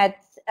looking at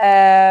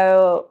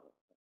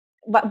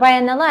by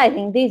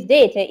analyzing this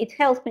data, it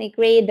helps me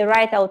create the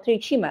right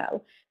outreach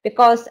email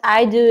because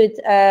I do it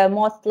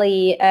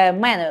mostly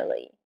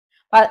manually.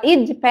 But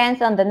it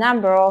depends on the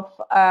number of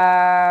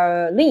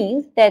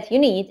links that you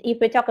need. If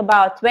we talk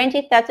about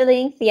 20, 30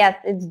 links, yes,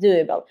 it's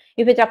doable.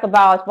 If we talk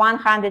about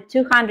 100,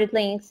 200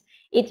 links,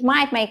 it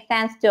might make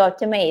sense to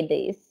automate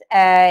this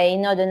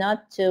in order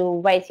not to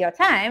waste your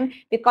time,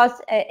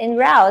 because in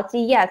reality,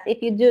 yes,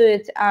 if you do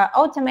it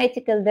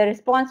automatically, the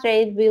response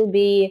rate will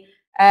be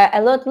a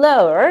lot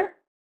lower.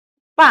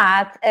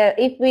 But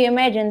if we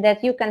imagine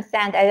that you can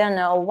send, I don't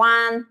know,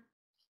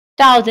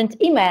 1,000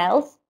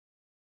 emails,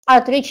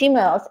 outreach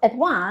emails at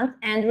once,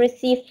 and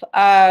receive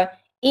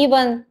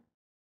even,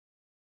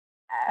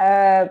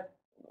 I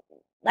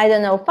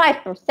don't know,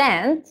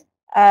 5%,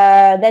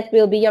 that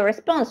will be your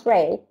response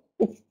rate,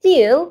 it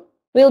still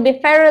will be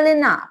fairly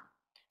enough.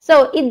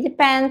 So it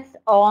depends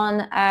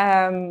on,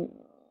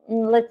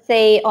 let's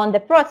say, on the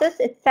process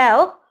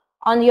itself,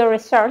 on your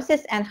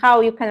resources, and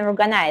how you can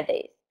organize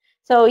it.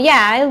 So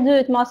yeah, I'll do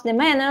it mostly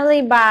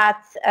manually,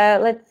 but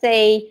let's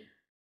say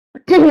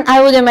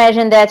I would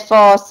imagine that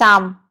for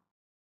some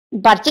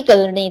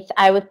particular needs,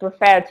 I would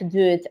prefer to do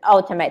it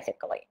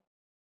automatically.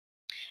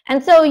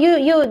 And so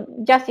you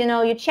just,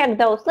 you check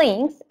those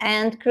links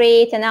and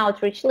create an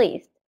outreach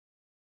list.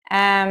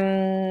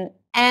 And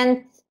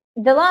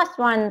the last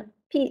one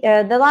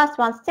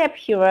step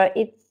here,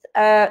 it's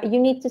you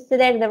need to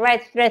select the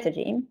right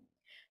strategy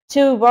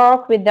to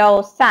work with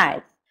those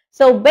sites.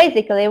 So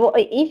basically,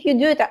 if you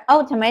do it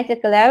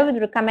automatically, I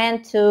would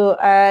recommend to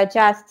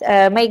just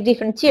make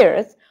different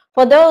tiers.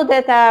 For those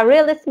that are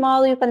really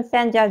small, you can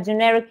send just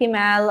generic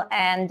email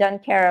and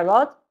don't care a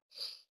lot.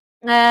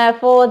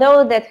 For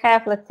those that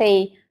have, let's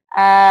say,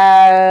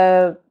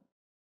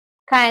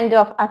 kind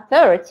of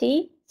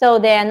authority, so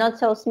they are not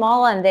so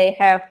small and they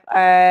have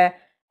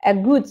a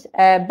good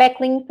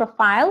backlink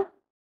profile,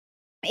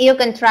 you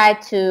can try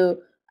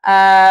to,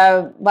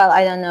 well,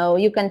 I don't know,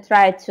 you can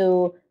try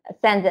to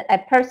send a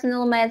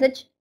personal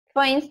message,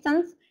 for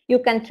instance. You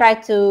can try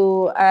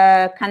to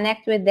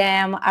connect with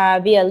them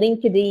via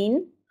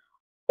LinkedIn,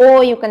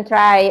 or you can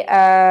try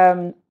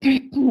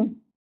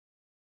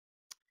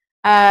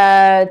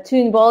to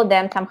involve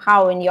them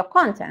somehow in your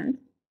content.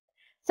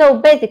 So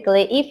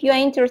basically, if you are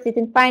interested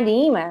in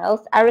finding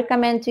emails, I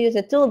recommend to use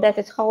a tool that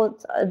is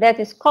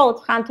called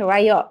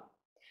Hunter.io.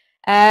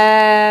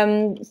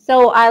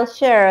 So I'll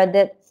share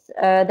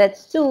that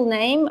tool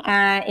name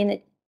in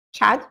the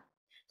chat,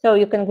 so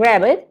you can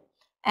grab it.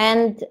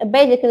 And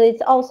basically,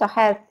 it also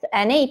has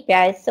an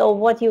API. So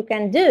what you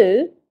can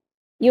do,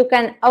 you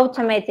can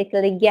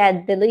automatically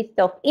get the list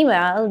of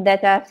emails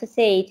that are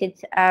associated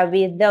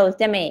with those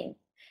domains,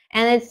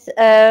 and it's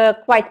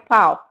quite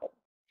powerful.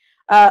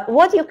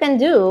 What you can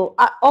do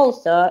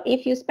also,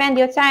 if you spend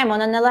your time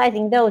on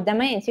analyzing those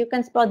domains, you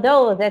can spot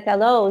those that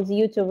allows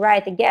you to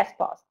write a guest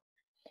post,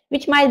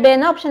 which might be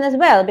an option as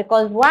well.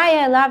 Because why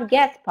I love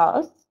guest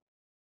posts?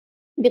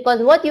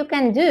 Because what you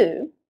can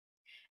do,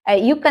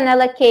 you can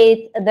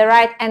allocate the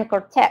right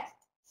anchor text.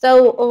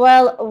 So,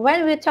 well,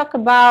 when we talk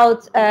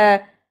about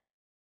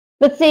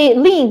let's say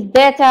links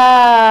that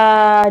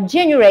are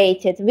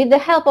generated with the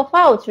help of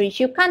outreach,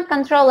 you can't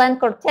control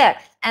anchor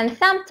text. And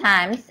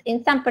sometimes,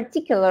 in some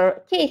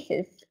particular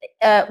cases,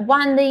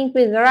 one link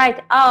with the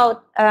right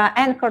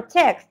anchor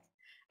text,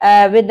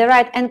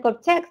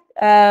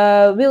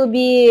 will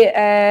be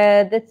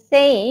the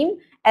same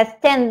as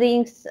 10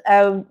 links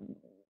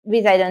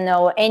with, I don't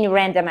know, any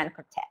random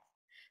anchor text.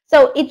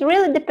 So it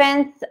really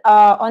depends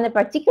on a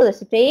particular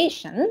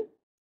situation,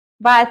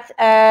 but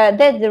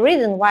that's the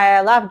reason why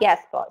I love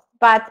guest posts.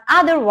 But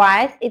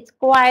otherwise, it's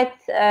quite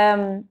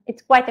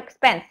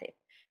expensive,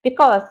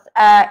 because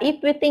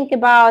if we think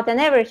about an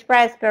average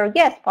price per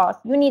guest post,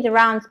 you need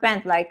around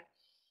spend, like,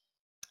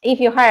 if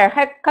you hire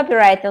a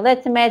copywriter,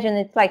 let's imagine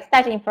it's like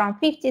starting from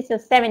 50 to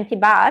 70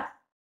 bucks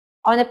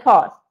on a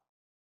post.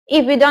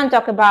 If we don't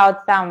talk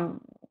about some,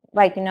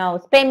 like,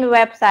 spammy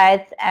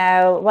websites,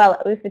 well,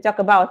 if we talk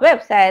about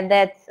websites,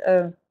 that's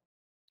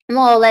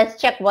more or less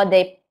check what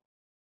they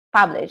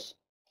publish.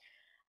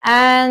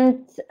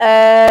 And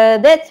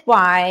that's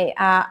why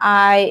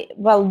I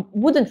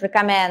wouldn't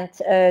recommend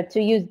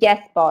to use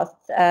guest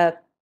posts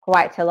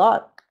quite a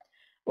lot.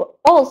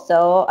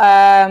 Also,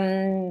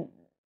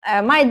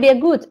 might be a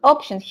good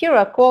option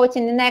here,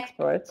 quoting an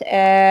expert.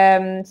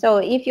 So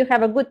if you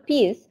have a good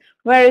piece,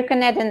 where you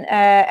can add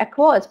a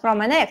quote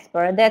from an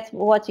expert. That's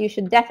what you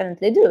should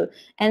definitely do.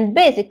 And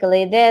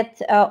basically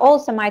that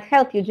also might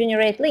help you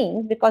generate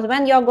links, because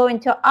when you're going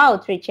to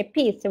outreach a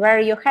piece where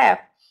you have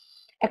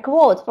a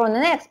quote from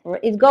an expert,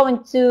 it's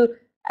going to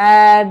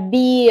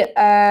be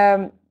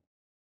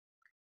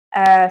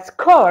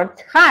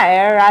scored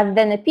higher rather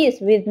than a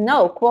piece with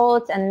no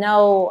quotes and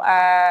no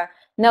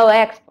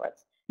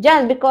experts.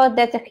 Just because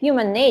that's a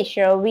human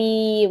nature,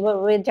 we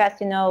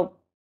just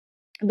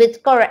we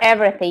score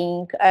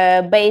everything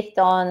based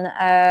on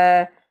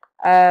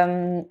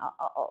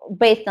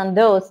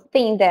those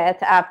things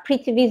that are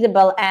pretty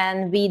visible,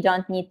 and we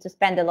don't need to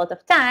spend a lot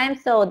of time.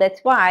 So that's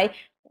why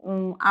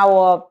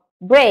our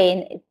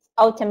brain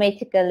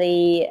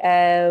automatically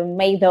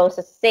make those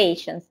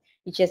associations.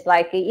 It's just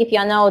like, if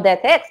you know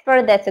that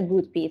expert, that's a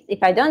good piece.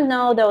 If I don't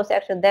know those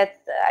experts, that's,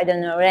 I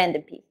don't know,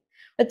 random piece.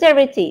 But there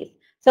it is.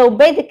 So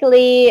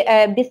basically,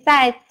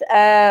 besides,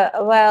 the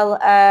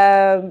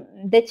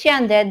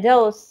chance that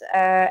those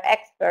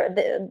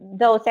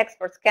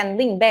experts can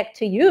link back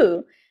to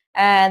you,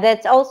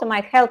 that also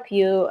might help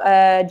you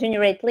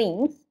generate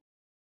links.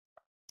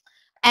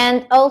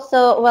 And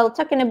also, well,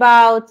 talking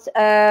about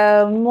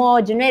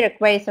more generic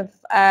ways of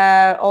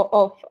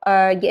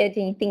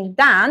getting things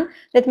done,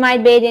 that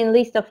might be in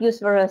list of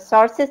useful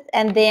resources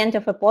at the end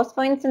of a post,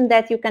 for instance,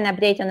 that you can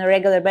update on a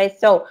regular basis.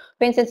 So,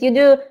 for instance, you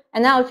do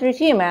an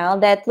outreach email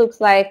that looks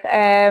like,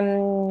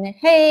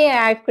 hey,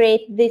 I've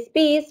created this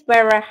piece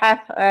where I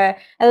have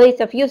a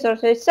list of useful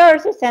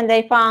resources, and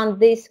I found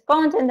this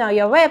content on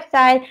your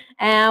website,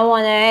 and I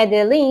want to add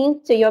a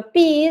link to your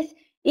piece.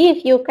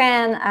 If you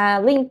can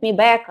link me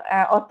back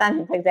or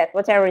something like that,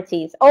 whatever it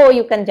is. Or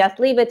you can just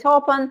leave it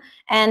open,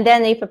 and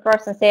then if a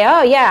person say,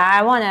 oh yeah,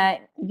 I want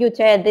you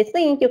to add this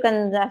link, you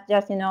can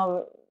just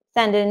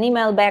send an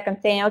email back and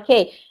say,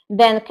 okay,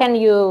 then can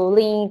you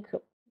link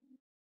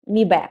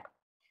me back?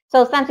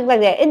 So something like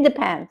that. It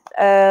depends.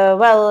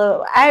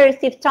 Well, I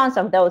received tons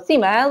of those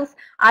emails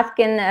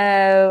asking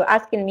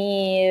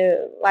me,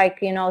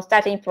 like,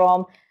 starting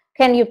from,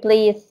 can you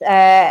please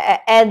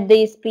add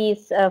this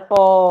piece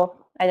for,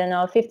 I don't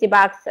know, $50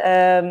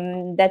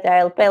 that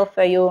I'll pay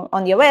for you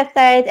on your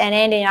website, and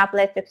ending up,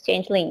 let's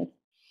exchange links.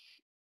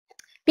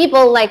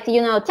 People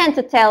tend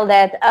to tell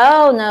that,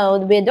 oh no,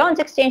 we don't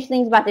exchange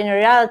links, but in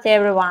reality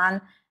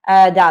everyone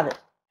does it.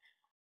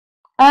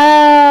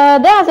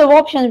 The other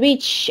option,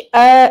 which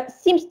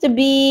seems to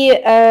be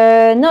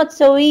not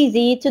so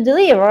easy to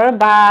deliver,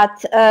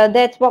 but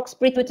that works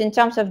pretty good in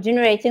terms of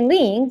generating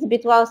links,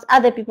 because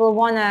other people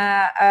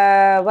wanna,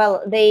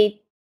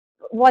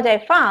 what I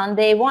found,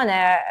 they want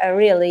to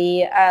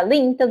really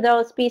link to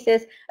those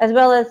pieces, as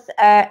well as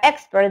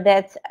experts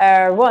that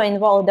were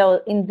involved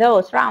in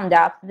those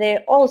roundups. They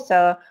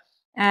also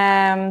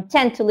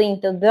tend to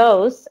link to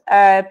those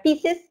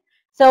pieces.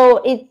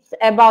 So it's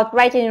about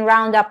writing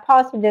roundup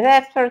posts with the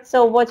experts.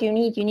 So what you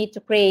need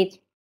to create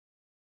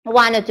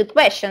 1 or 2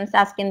 questions,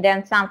 asking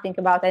them something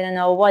about, I don't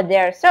know, what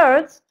their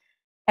search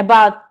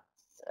about,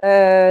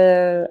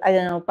 I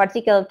don't know,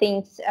 particular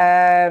things,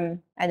 I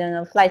don't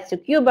know, flights to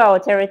Cuba,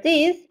 whatever it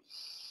is.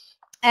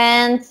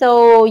 And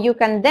so you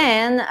can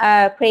then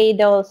create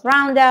those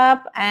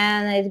roundup,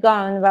 and it's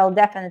going, well,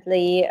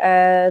 definitely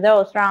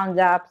those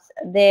roundups,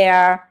 they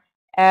are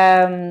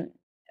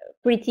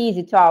pretty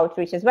easy to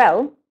outreach as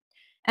well.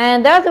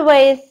 And the other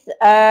way is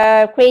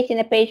creating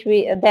a page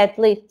that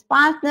lists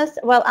partners.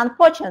 Well,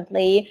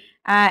 unfortunately,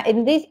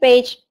 in this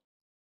page,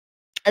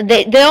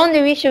 the only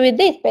issue with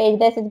this page is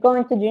that it's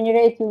going to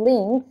generate you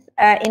links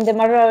in the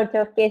majority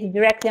of cases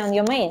directly on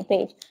your main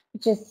page,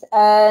 which is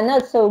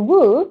not so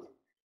good,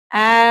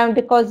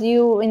 because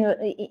you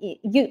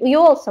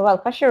also, well,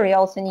 for sure, you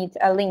also need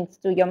links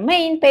to your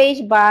main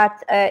page, but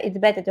it's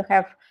better to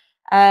have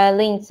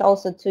links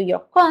also to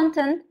your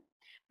content.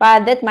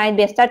 But that might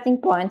be a starting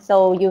point.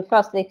 So you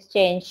first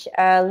exchange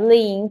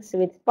links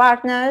with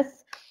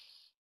partners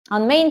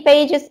on main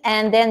pages,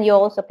 and then you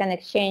also can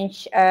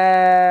exchange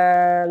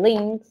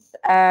links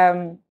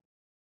that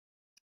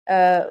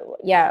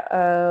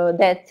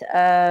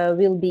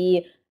will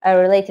be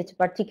related to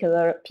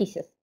particular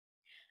pieces.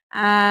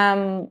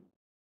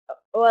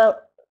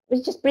 Well,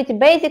 it's just pretty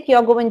basic.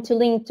 You're going to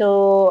link to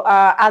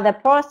other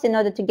posts in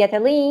order to get a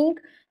link.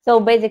 So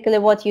basically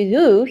what you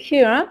do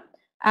here,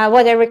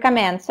 what I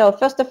recommend. So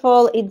first of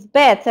all, it's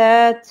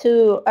better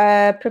to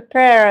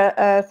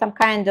prepare some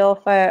kind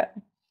of,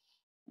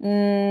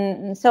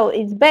 so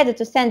it's better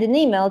to send an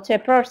email to a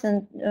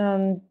person,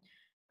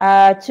 to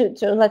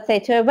let's say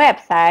to a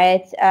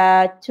website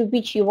to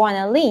which you want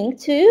to link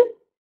to.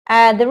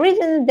 The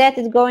reason that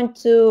is going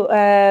to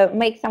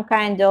make some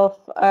kind of,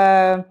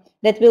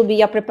 that will be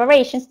your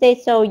preparation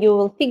stage, so you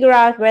will figure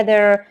out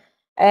whether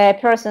a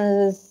person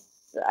is,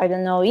 I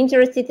don't know,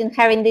 interested in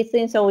having this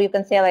thing. So you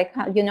can say, like,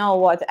 you know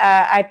what,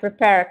 I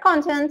prepare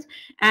content,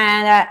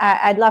 and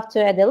I'd love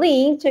to add a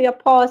link to your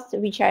post,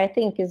 which I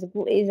think is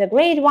a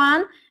great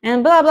one,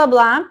 and blah blah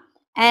blah.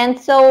 And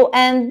so,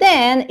 and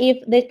then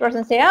if this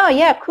person say, oh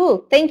yeah,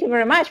 cool, thank you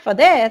very much for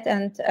that,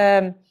 and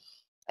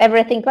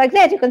everything like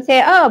that. You can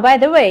say, oh, by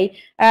the way,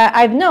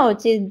 I've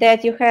noticed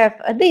that you have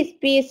this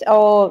piece,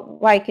 or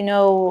like,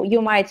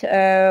 you might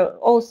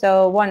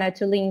also want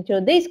to link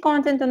to this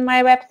content on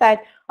my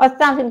website or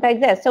something like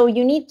that. So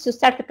you need to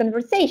start a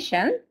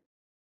conversation,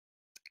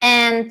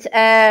 and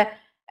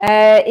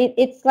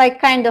it's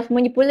like kind of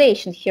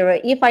manipulation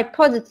here. If I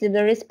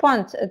positively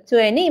respond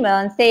to an email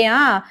and say,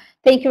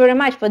 thank you very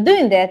much for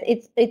doing that,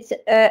 it's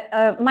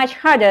much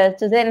harder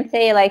to then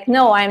say like,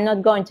 no, I'm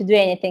not going to do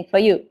anything for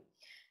you.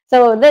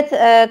 So that's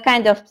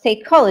kind of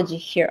psychology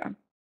here.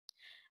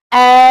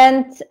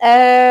 And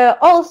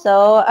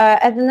also,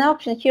 as an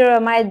option here,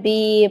 might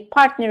be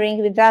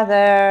partnering with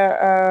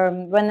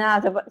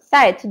another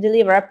site to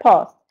deliver a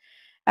post.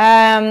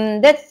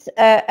 That's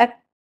a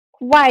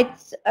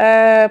quite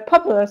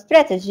popular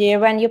strategy.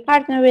 When you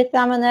partner with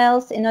someone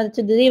else in order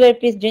to deliver,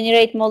 please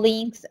generate more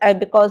links,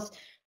 because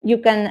you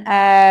can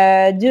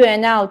do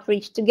an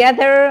outreach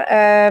together,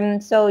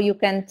 so you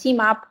can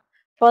team up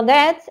for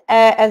that,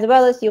 as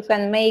well as you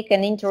can make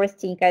an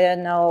interesting, I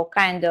don't know,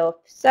 kind of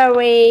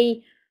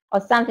survey or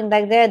something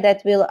like that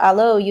that will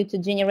allow you to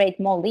generate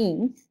more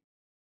links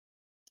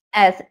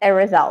as a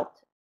result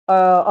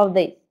of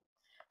this.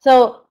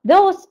 So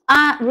those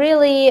are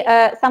really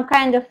some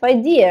kind of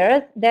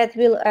ideas that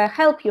will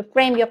help you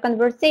frame your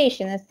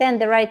conversation and send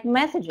the right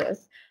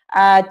messages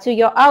to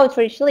your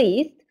outreach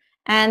list,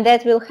 and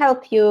that will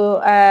help you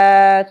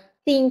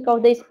think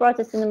of this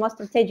process in a more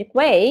strategic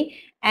way.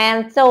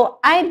 And so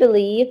I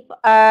believe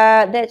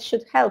that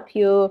should help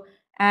you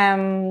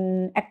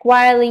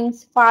acquire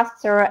links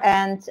faster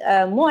and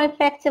more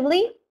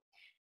effectively.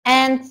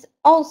 And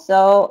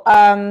also,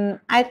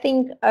 I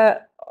think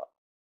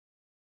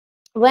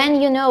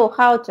when you know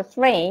how to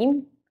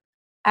frame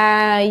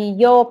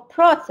your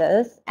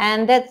process,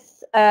 and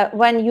that's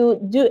when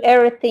you do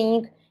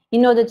everything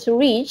in order to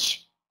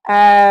reach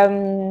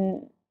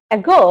a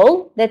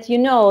goal that you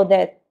know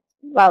that,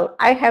 well,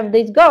 I have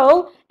this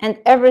goal and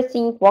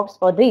everything works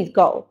for this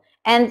goal.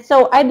 And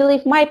so I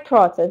believe my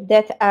process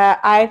that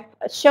I've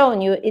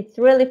shown you, it's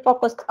really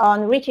focused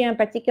on reaching a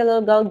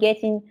particular goal,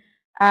 getting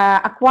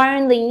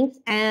acquiring links,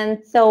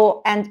 and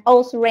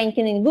also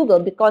ranking in Google,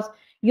 because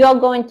you're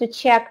going to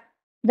check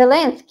the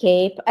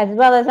landscape as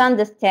well as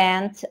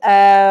understand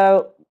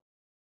how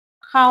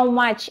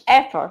much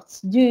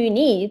efforts do you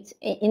need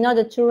in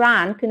order to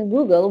rank in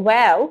Google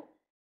well.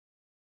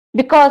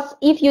 Because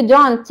if you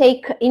don't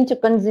take into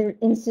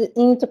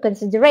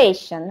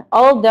consideration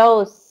all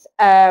those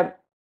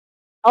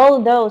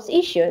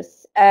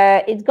issues,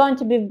 it's going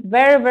to be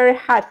very, very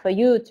hard for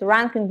you to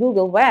rank in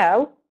Google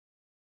well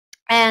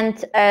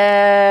and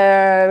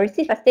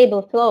receive a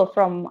stable flow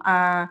from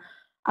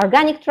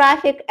organic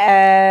traffic,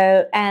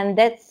 and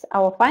that's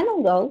our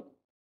final goal.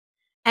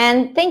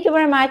 And thank you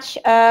very much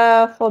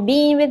for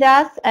being with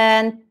us,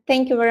 and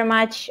thank you very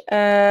much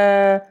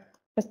for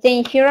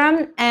staying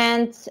here.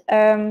 And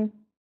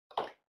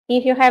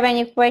if you have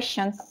any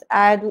questions,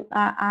 I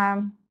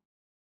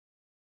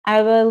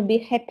will be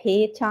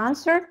happy to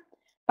answer.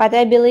 But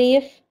I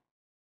believe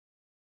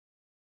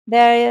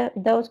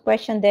those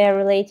questions, they are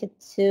related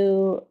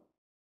to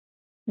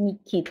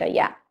Nikita.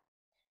 Yeah,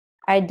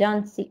 I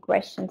don't see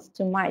questions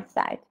to my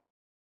side.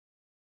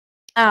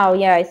 Oh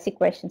yeah, I see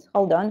questions.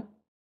 Hold on.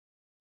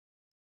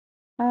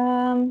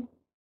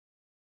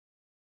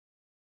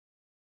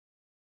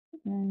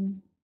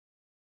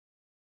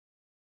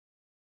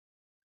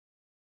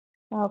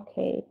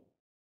 Okay.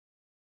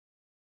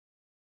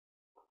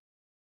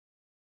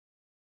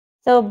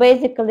 So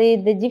basically,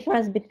 the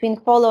difference between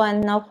follow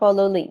and no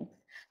follow links.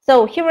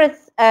 So here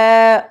is,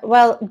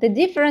 well, the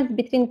difference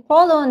between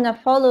follow and no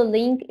follow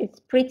link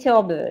is pretty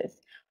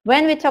obvious.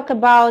 When we talk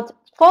about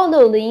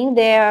follow link,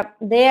 they are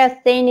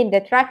sending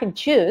the traffic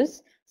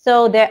juice,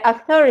 so the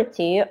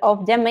authority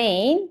of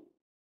domain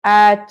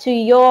to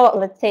your,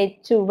 let's say,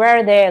 to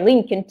where they're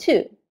linking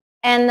to.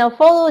 And no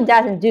follow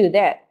doesn't do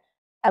that.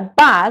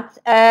 But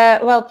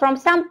well, from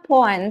some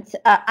point,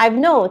 I've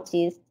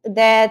noticed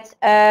that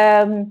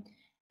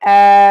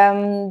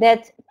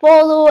that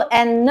follow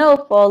and no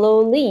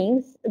follow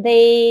links,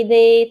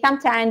 they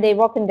sometimes they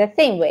work in the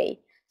same way.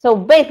 So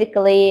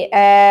basically,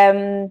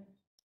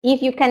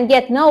 if you can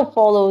get no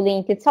follow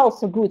link, it's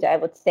also good, I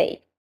would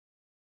say.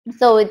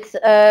 So it's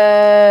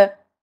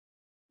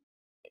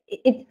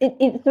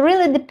it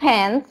really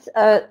depends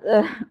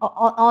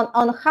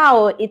on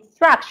how it's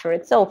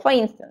structured. So for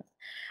instance,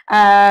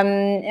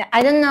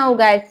 I don't know,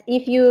 guys,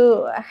 if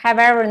you have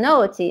ever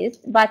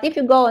noticed, but if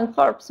you go on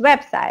Forbes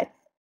website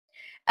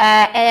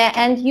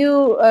and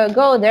you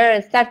go there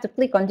and start to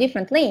click on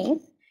different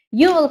links,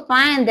 you will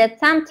find that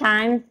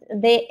sometimes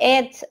they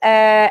add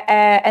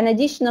an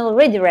additional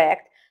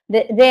redirect.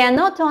 They are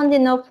not only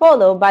no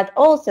follow, but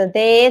also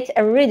they add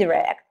a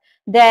redirect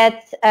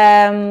that's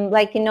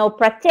like,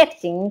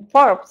 protecting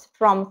Forbes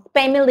from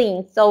spammy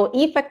links. So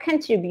if a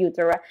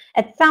contributor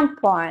at some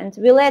point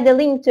will add a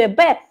link to a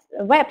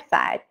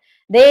website,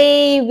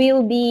 they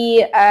will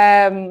be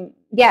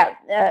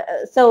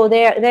so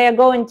they're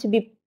going to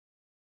be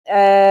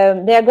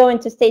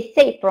stay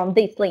safe from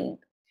this link.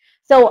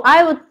 So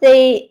I would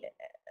say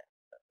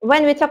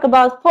when we talk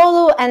about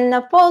follow and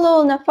no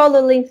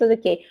follow links is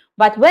okay.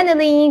 But when a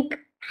link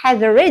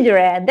has a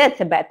redirect, that's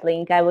a bad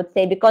link, I would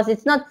say, because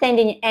it's not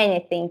sending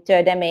anything to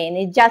a domain.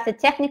 It's just a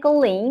technical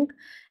link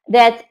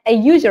that a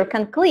user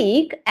can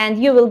click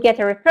and you will get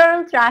a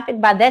referral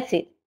traffic, but that's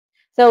it.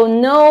 So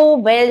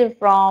no value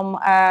from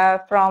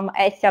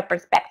SEO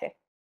perspective.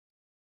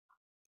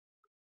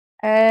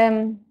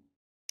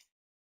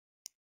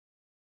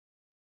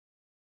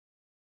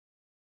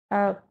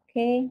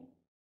 Okay.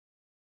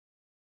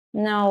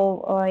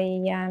 No,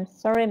 yeah, I'm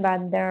sorry, but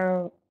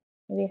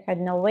we had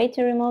no way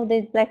to remove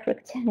this black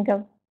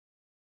rectangle.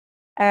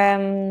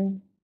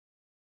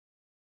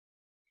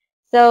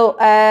 So,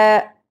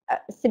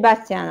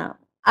 Sebastian,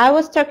 I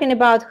was talking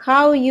about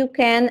how you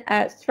can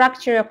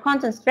structure your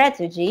content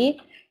strategy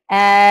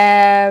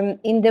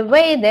in the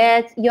way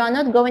that you are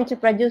not going to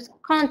produce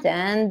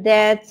content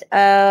that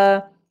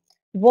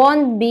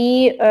won't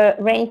be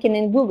ranking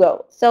in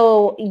Google.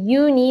 So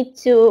you need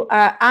to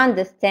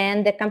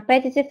understand the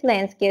competitive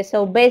landscape.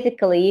 So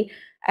basically,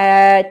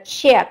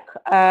 check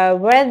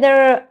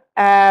whether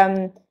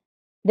the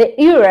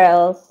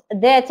URLs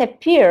that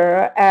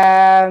appear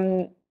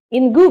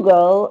in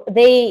Google,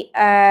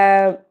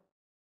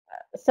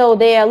 so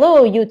they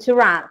allow you to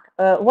rank.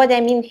 What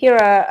I mean here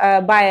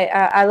by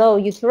allow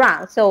you to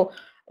rank. So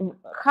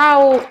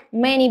how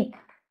many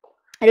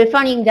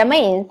referring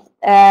domains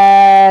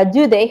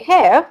do they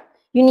have?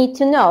 You need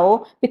to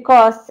know,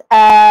 because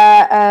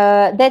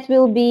that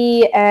will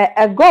be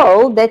a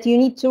goal that you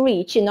need to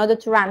reach in order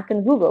to rank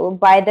in Google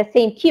by the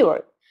same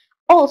keyword.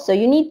 Also,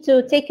 you need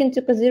to take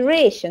into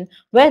consideration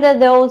whether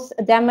those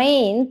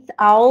domains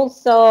are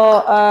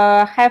also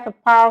have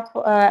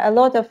a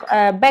lot of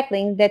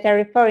backlinks that are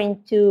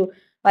referring to,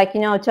 like,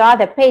 to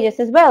other pages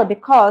as well,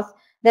 because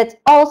that's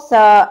also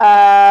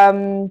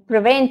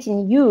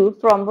preventing you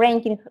from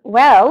ranking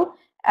well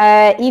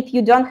if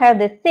you don't have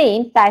the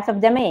same size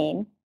of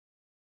domain.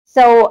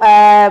 So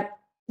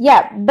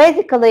yeah,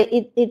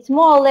 basically it's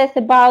more or less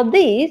about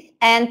this.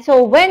 And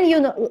so when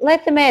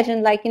let's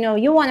imagine, like,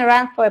 you want to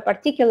rank for a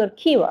particular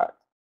keyword,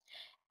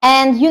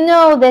 and you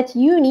know that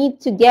you need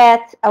to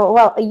get,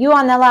 well, you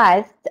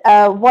analyzed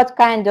what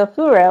kind of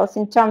URLs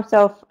in terms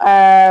of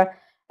their,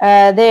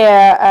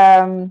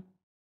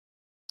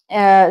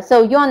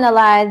 so you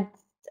analyzed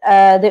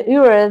the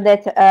URL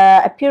that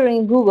appear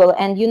in Google,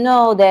 and you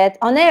know that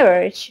on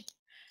average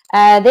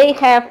they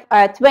have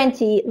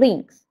 20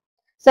 links.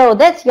 So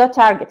that's your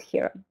target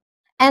here.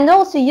 And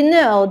also you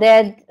know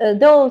that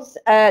those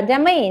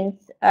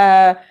domains,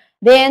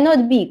 they are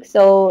not big.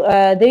 So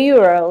the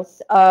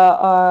URLs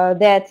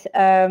that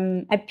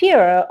appear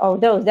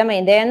of those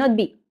domains, they are not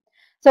big.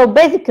 So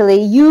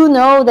basically you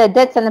know that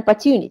that's an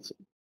opportunity,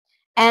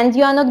 and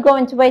you are not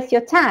going to waste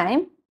your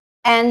time,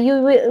 and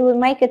you will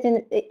make it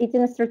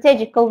in a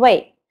strategical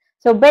way.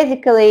 So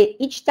basically,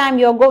 each time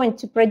you're going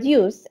to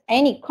produce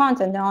any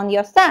content on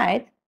your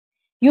site,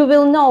 you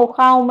will know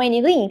how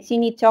many links you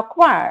need to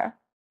acquire.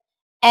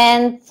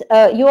 And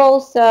you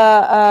also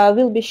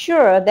will be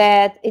sure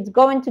that it's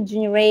going to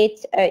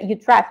generate you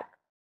traffic.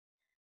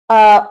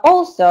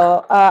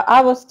 Also,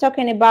 I was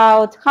talking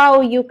about how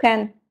you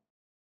can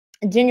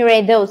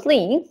generate those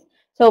links.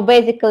 So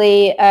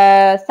basically,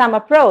 some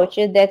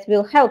approaches that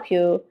will help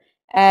you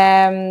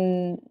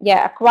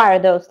yeah, acquire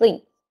those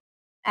links.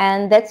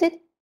 And that's it.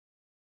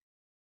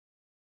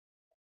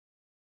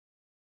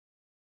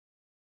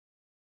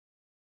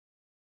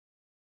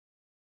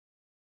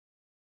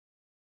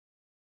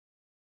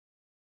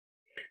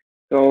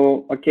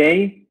 So,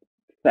 okay,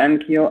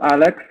 thank you,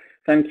 Alex.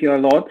 Thank you a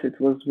lot. It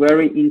was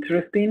very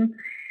interesting.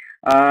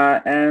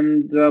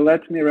 And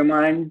let me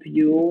remind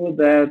you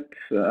that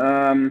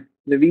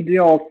the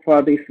video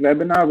of this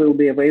webinar will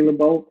be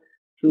available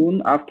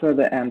soon after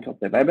the end of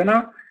the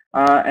webinar,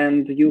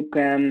 and you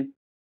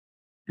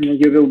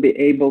will be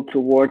able to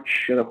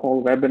watch the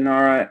whole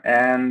webinar.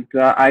 And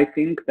I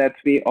think that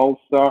we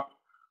also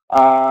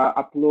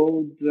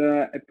upload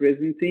a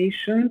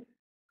presentation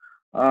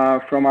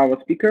from our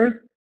speakers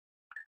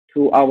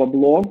to our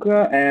blog,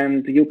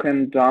 and you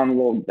can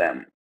download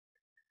them.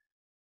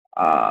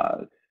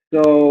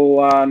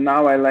 So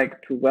now I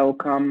like to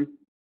welcome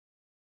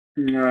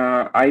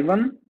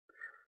Ivan.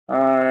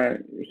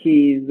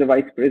 He is the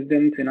Vice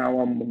President in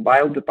our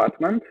mobile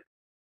department.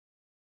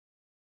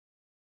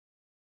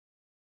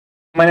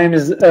 My name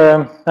is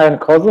Ivan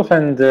Kozlov,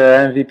 and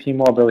I'm VP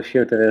Mobile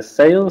here at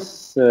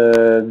Sales,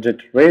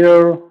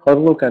 JetRadar,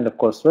 Hotlook, and of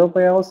course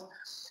Travelpayouts,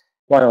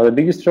 one of the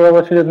biggest travel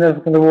affiliate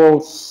network in the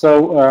world.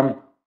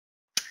 So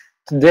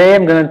today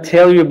I'm going to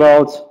tell you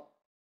about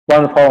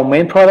one of our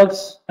main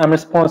products I'm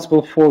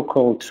responsible for,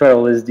 called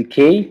Travel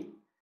SDK.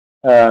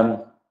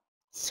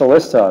 So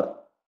let's start.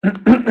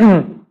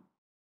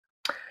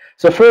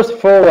 So first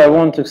of all, I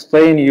want to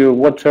explain you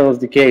what Travel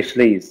SDK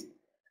actually is.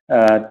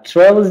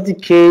 Travel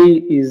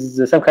SDK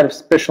is some kind of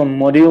special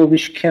module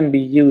which can be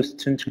used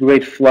to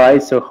integrate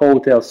flights or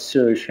hotel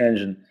search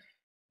engine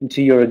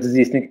into your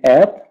existing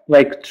app,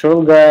 like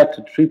Travel Guide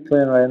to Trip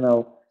Plan right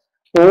now,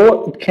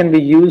 or it can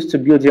be used to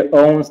build your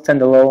own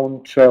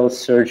standalone travel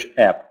search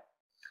app.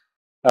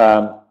 We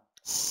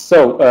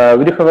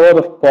do have a lot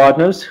of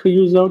partners who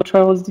use our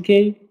Travel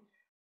SDK.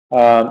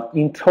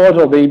 In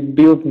total, they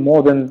built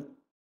more than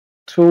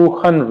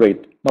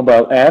 200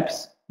 mobile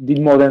apps,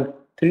 did more than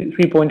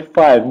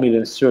 3.5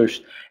 million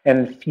search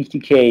and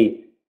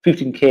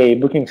 15K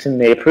bookings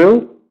in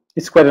April.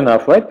 It's quite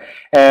enough, right?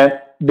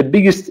 The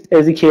biggest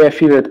SDK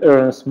affiliate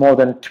earns more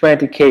than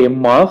 20K a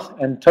month,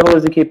 and total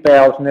SDK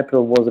payout in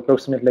April was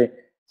approximately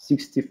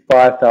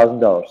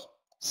 $65,000.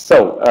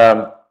 So,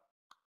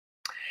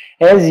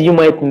 as you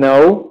might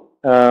know,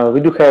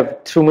 we do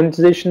have two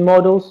monetization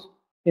models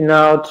in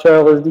our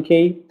Travel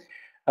SDK.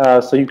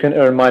 So you can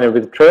earn money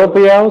with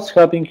Travelpayouts,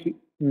 helping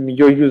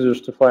your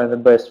users to find the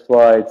best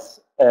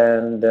flights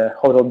and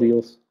hotel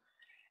deals.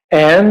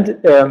 And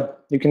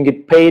you can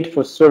get paid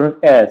for certain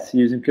ads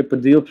using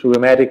Deal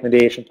programmatic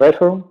mediation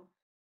platform,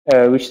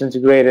 which is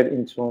integrated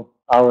into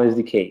our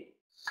SDK.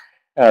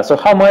 So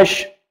how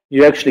much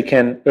you actually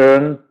can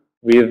earn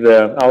with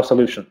our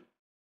solution?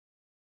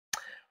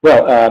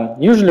 Well,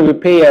 usually we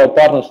pay our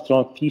partners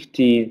from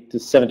 50 to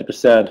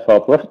 70% of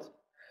our profit.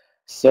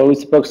 So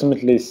it's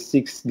approximately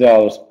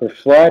 $6 per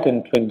flight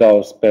and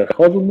 $20 per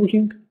hotel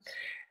booking.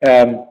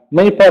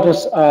 Many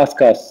partners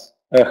ask us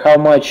how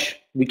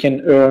much we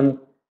can earn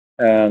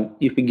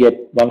if we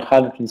get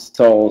 100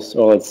 installs,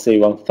 or let's say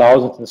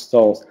 1,000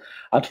 installs.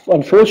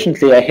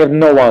 Unfortunately, I have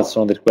no answer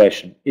on that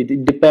question.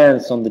 It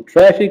depends on the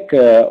traffic,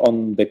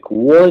 on the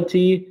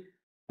quality,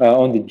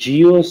 on the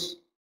geos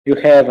you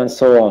have, and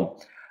so on.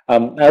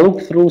 I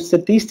looked through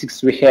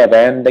statistics we have,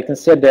 and I can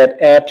say that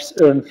apps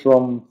earn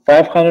from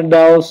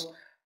 $500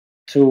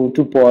 to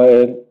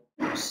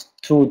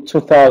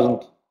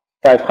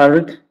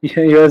 2,500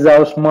 US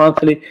dollars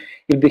monthly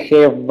if they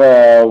have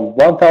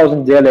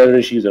 1,000 daily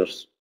average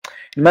users.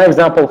 In my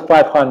example,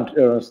 500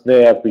 earns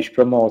the app which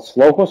promotes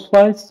low-cost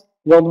flights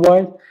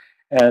worldwide,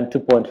 and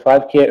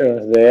 2.5K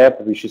earns the app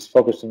which is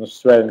focused on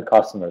Australian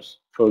customers,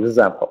 for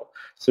example.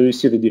 So you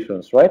see the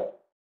difference, right?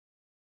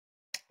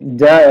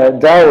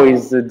 DAO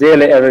is the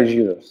daily average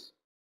users.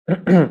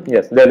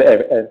 Yes,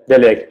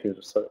 daily active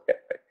users. Sorry.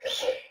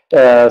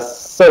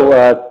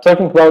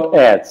 Talking about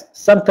ads,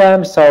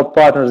 sometimes our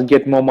partners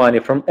get more money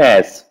from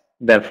ads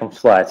than from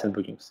flights and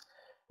bookings.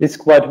 It's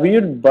quite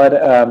weird, but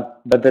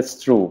that's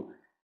true.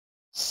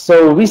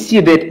 So we see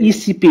that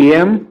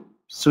eCPM,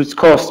 so its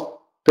cost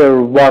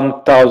per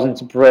 1,000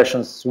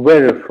 impressions,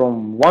 vary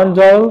from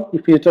 $1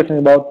 if you're talking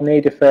about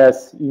native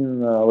ads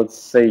in, let's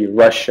say,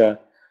 Russia,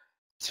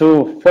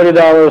 to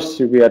 $40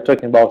 if we are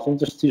talking about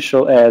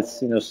interstitial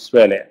ads in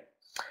Australia.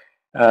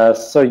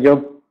 So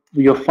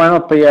your final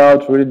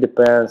payout really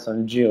depends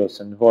on geos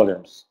and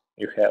volumes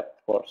you have,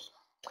 of course.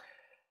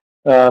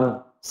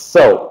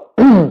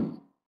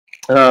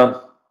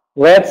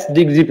 Let's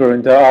dig deeper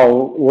into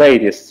our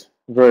latest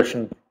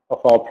version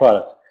of our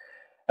product.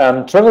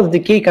 Travel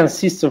SDK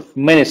consists of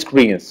many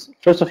screens.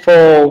 First of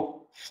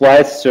all,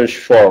 flight search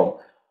form.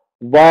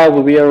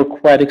 While we are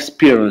quite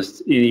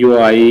experienced in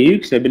UI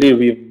UX, I believe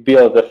we've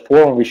built a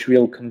form which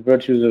will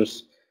convert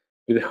users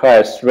with the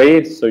highest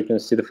rate. So you can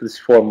see this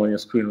form on your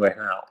screen right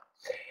now.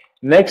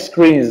 Next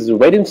screen is the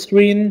waiting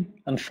screen.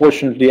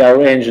 Unfortunately,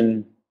 our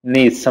engine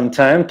needs some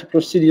time to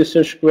proceed your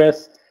search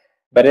request.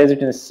 But as you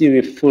can see,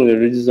 we fully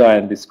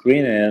redesigned the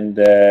screen, and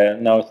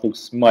now it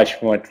looks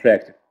much more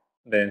attractive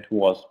than it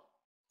was.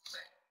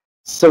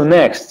 So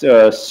next,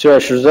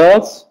 search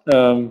results.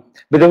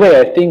 By the way,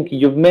 I think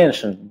you've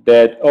mentioned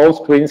that all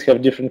screens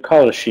have different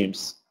color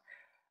schemes.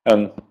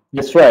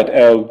 That's right.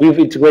 We've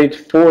integrated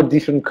 4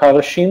 different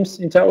color schemes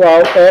into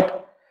our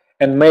app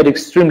and made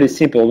extremely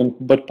simple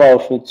but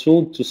powerful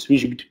tool to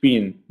switch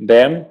between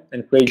them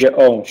and create your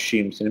own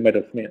schemes in a matter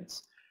of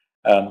minutes.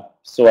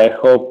 So I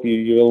hope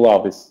you will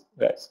love this,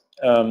 guys.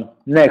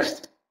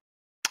 Next,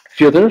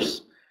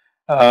 filters.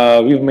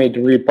 We've made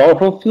really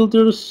powerful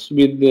filters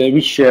with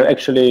which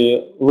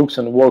actually looks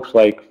and works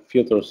like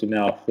filters in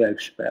our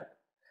flagship app.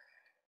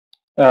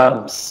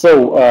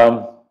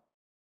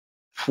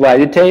 Flight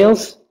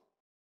details.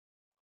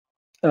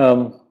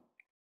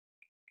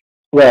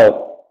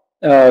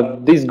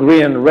 This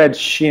green and red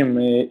scheme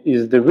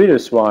is the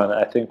weirdest one.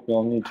 I think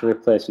we'll need to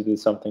replace it with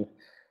something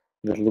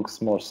that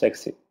looks more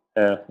sexy.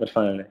 But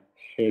finally,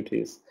 here it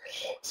is.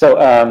 So,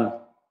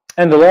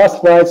 and the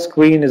last flight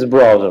screen is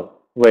browser,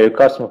 where your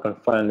customer can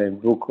finally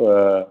book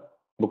a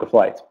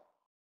flight.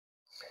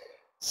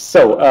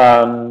 So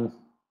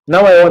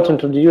now I want to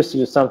introduce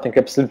you to something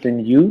absolutely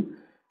new.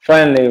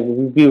 Finally,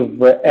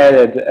 we've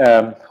added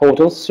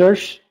hotel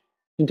search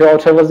into our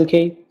Travel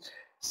SDK.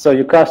 So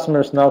your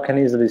customers now can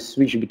easily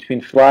switch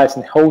between flights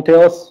and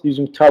hotels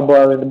using tab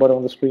bar in the bottom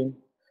of the screen.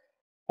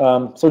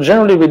 So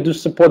generally we do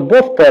support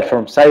both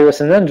platforms,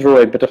 iOS and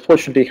Android, but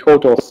unfortunately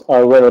hotels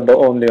are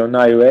available only on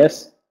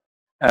iOS.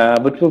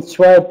 But we'll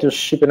try to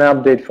ship an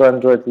update for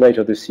Android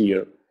later this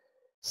year.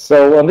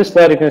 So on this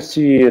slide you can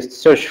see a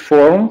search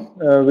form,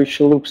 which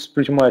looks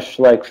pretty much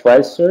like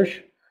flight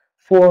search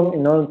form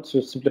in order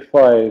to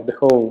simplify the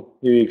whole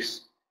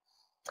UX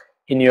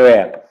in your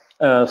app.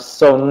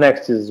 So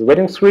next is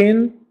waiting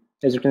screen.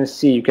 As you can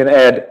see, you can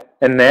add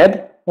an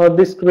ad on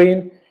this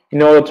screen.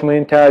 in order to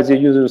monetize your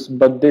users,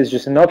 but there's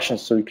just an option,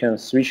 so you can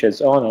switch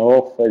it on or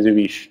off as you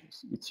wish.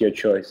 It's your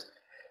choice.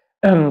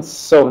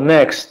 So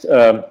next,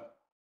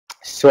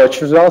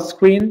 search results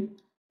screen,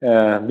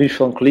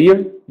 visual and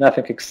clear,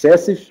 nothing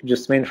excessive,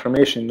 just main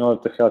information in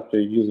order to help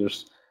your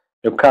users,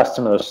 your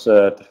customers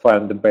to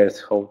find the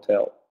best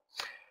hotel.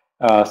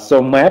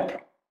 So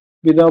map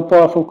with our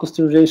powerful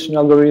customization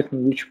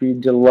algorithm, which we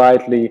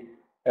diligently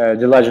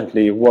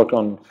worked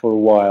on for a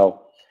while.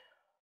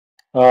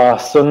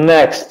 So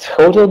next,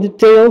 hotel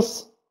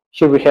details.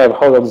 Here we have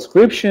hotel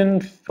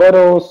description,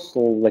 photos,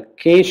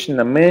 location,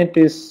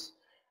 amenities,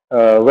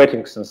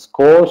 ratings and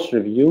scores,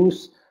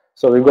 reviews.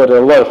 So we've got a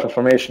lot of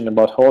information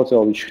about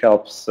hotel, which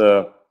helps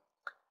your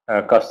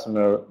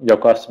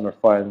customer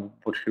find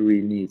what he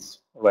really needs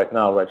right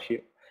now, right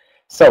here.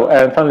 So,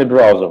 and finally,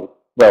 browser.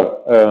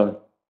 Well,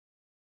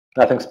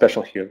 nothing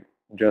special here,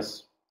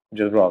 just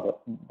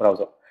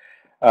browser.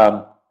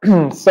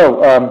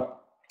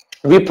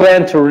 We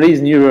plan to release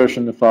new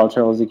version of our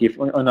Travel SDK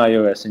on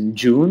iOS in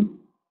June,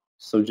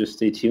 so just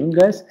stay tuned,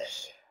 guys.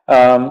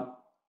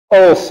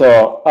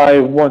 Also, I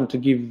want to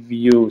give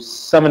you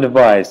some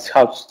advice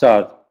how to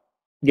start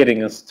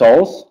getting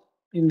installs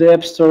in the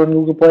App Store and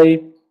Google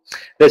Play.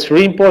 That's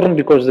really important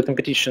because the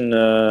competition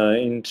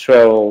in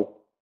travel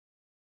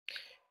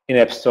in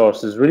App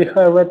Stores is really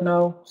high right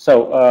now.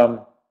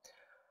 So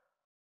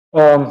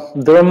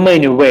there are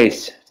many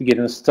ways to get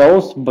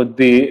installs, but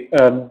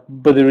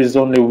there is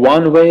only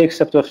one way,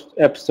 except of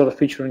App Store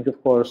featuring,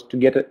 of course, to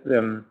get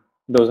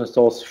those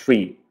installs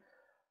free.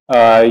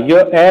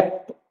 Your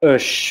app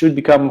should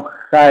become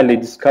highly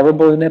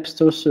discoverable in App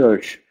Store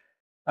search.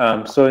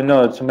 So in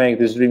order to make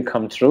this dream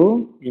come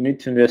true, you need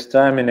to invest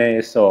time in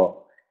ASO,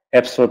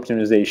 App Store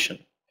optimization.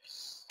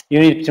 You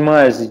need to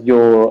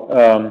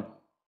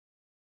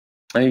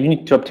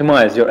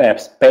optimize your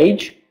app's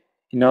page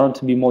in order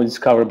to be more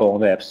discoverable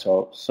on the App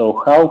Store.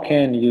 So how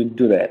can you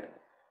do that?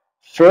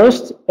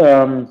 First,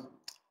 I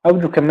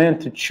would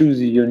recommend to choose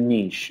your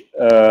niche.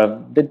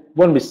 That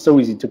won't be so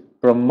easy to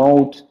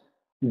promote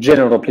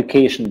general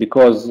application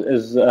because,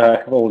 as I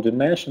have already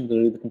mentioned,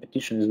 the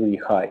competition is really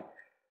high.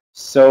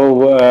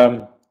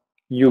 So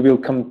you will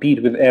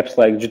compete with apps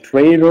like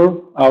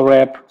JetRadar, our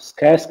app,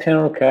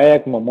 Skyscanner,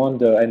 Kayak,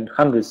 Momondo, and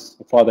hundreds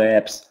of other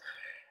apps.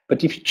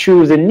 But if you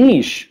choose a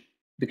niche,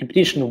 the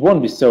competition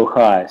won't be so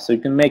high. So you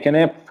can make an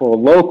app for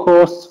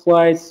low-cost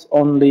flights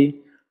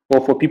only, or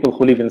for people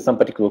who live in some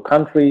particular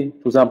country,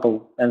 for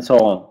example, and so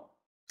on.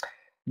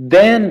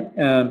 Then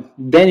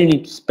you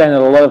need to spend a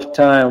lot of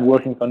time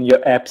working on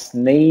your app's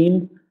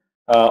name,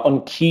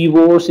 on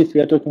keywords if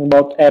we are talking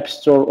about App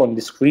Store, on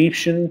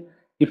description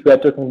if we are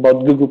talking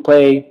about Google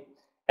Play.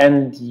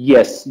 And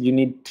yes, you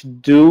need to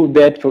do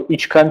that for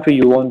each country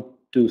you want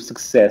to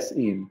success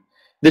in.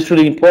 This is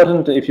really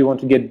important if you want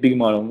to get big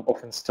amount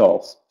of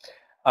installs.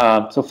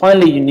 So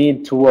finally, you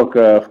need to work,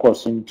 of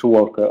course, on the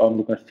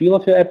look and feel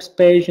of your app's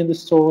page in the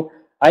store,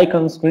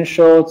 icons,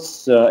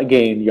 screenshots,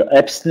 again, your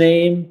app's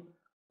name,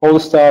 all the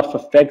stuff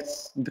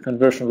affects the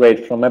conversion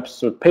rate from App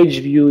Store page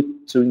view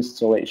to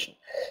installation.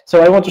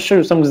 So I want to show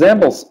you some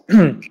examples.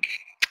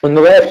 On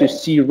the left, you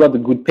see a rather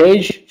good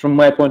page, from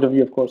my point of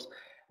view, of course.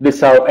 This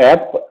is our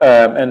app,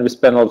 and we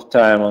spend a lot of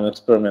time on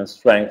experiments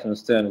trying to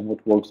understand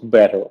what works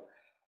better.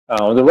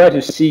 On the right,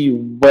 you see,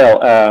 well,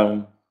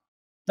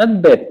 not a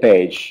bad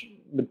page,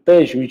 the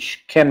page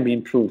which can be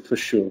improved for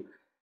sure.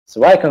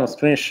 So icons,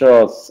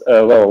 screenshots,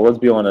 well, let's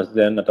be honest,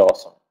 they're not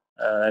awesome.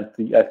 I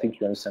think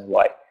you understand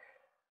why.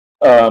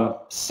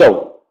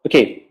 So,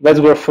 okay, let's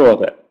go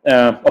further.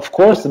 Of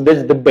course,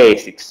 that's the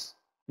basics.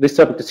 This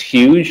topic is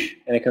huge,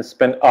 and I can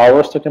spend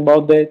hours talking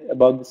about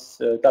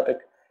this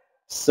topic.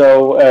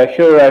 So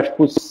here I've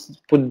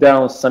put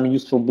down some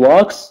useful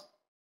blogs,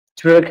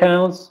 Twitter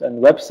accounts,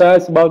 and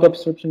websites about App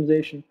Store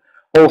optimization.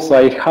 Also,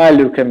 I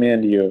highly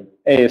recommend you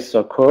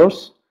ASO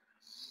course.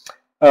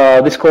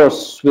 This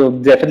course will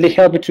definitely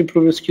help you to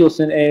improve your skills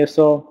in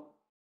ASO.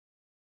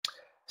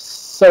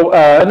 So,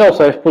 and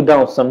also I've put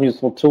down some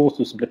useful tools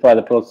to simplify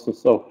the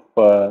process of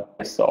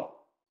ASO.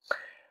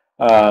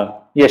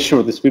 Yeah,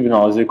 sure, this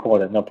webinar is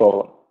recorded, no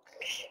problem.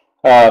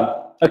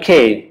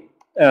 Okay,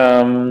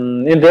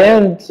 in the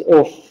end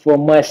of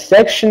my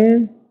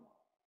section,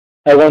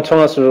 I want to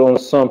answer on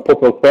some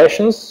popular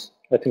questions.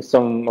 I think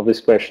some of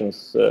these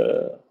questions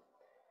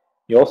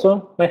you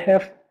also may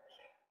have.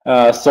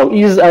 So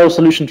is our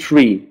solution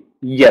free?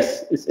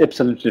 Yes, it's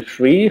absolutely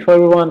free for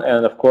everyone,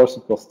 and of course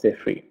it will stay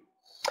free.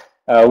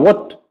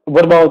 What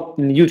about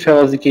new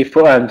Travel SDK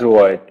for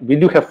Android? We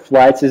do have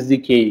Flights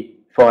SDK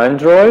for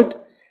Android,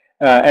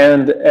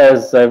 and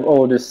as I've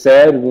already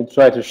said, we'll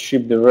try to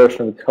ship the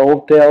version with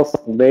hotels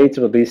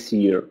later this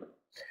year.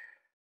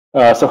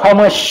 So how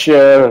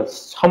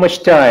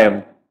much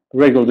time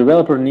regular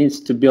developer needs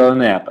to build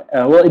an app?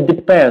 Well, it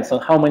depends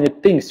on how many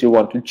things you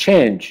want to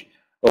change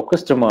or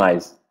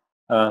customize.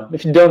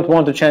 If you don't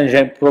want to change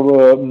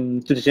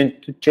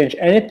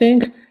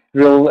anything, it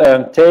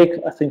will take,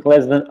 I think,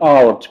 less than an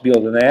hour to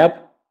build an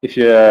app if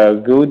you're a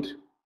good,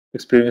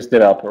 experienced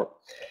developer.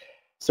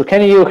 So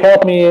can you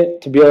help me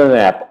to build an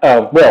app?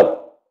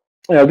 Well,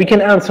 we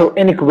can answer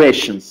any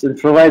questions and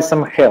provide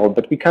some help,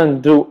 but we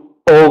can't do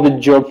all the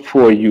job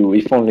for you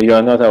if only you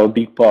are not our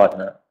big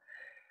partner.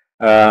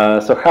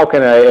 So how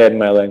can I add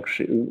my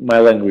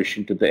language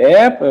into the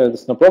app?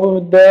 There's no problem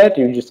with that.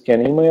 You just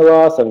can email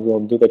us and we'll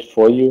do that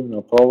for you,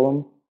 no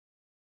problem.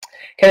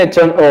 Can I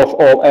turn off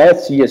all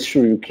ads? Yes,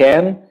 sure you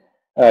can.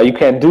 You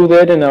can do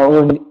that in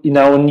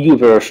our new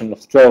version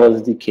of Travel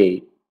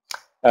SDK.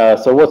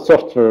 So what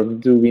software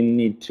do we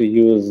need to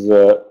use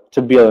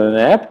to build an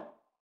app?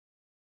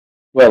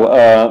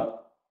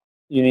 Well,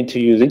 you need to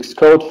use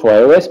Xcode for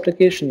iOS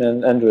application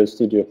and Android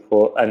Studio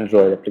for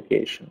Android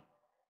application.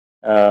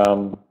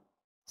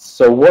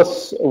 So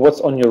what's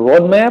on your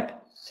roadmap?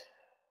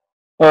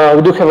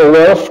 We do have a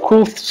lot of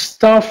cool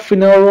stuff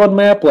in our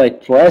roadmap,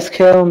 like price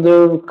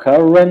calendar,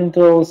 car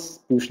rentals,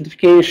 push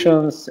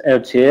notifications,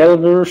 RTL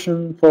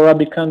version for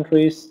Arabic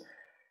countries,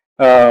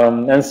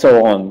 and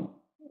so on.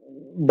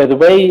 By the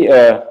way,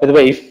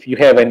 if you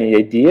have any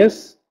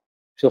ideas,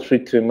 feel free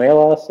to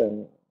email us,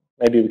 and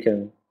maybe we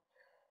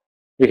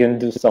can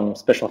do some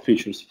special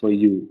features for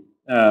you.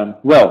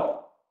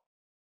 Well,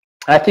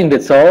 I think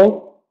that's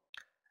all.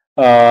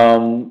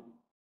 I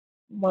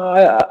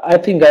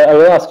think I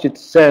will ask you to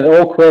send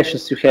all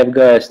questions you have,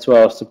 guys, to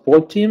our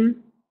support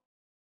team.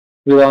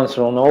 We'll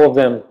answer on all of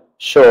them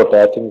short.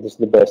 I think this is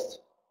the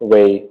best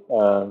way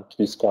to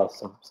discuss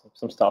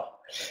some stuff.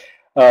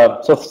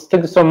 So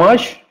thank you so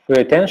much for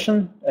your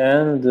attention.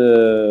 And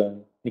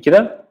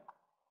Nikita?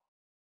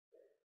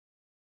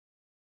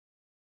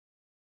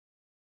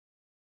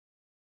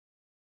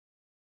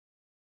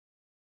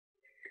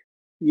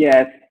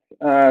 Yes,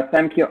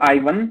 thank you,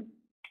 Ivan.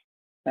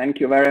 Thank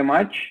you very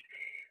much.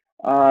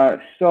 I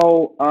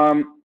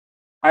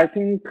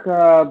think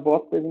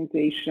both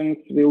presentations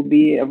will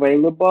be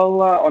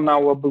available on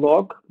our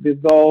blog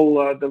with all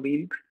the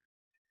links,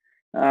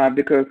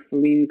 because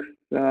links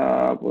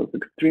was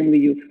extremely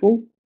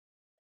useful,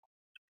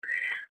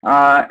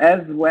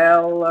 as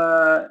well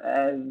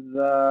as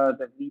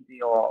the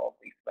video of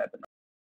this webinar.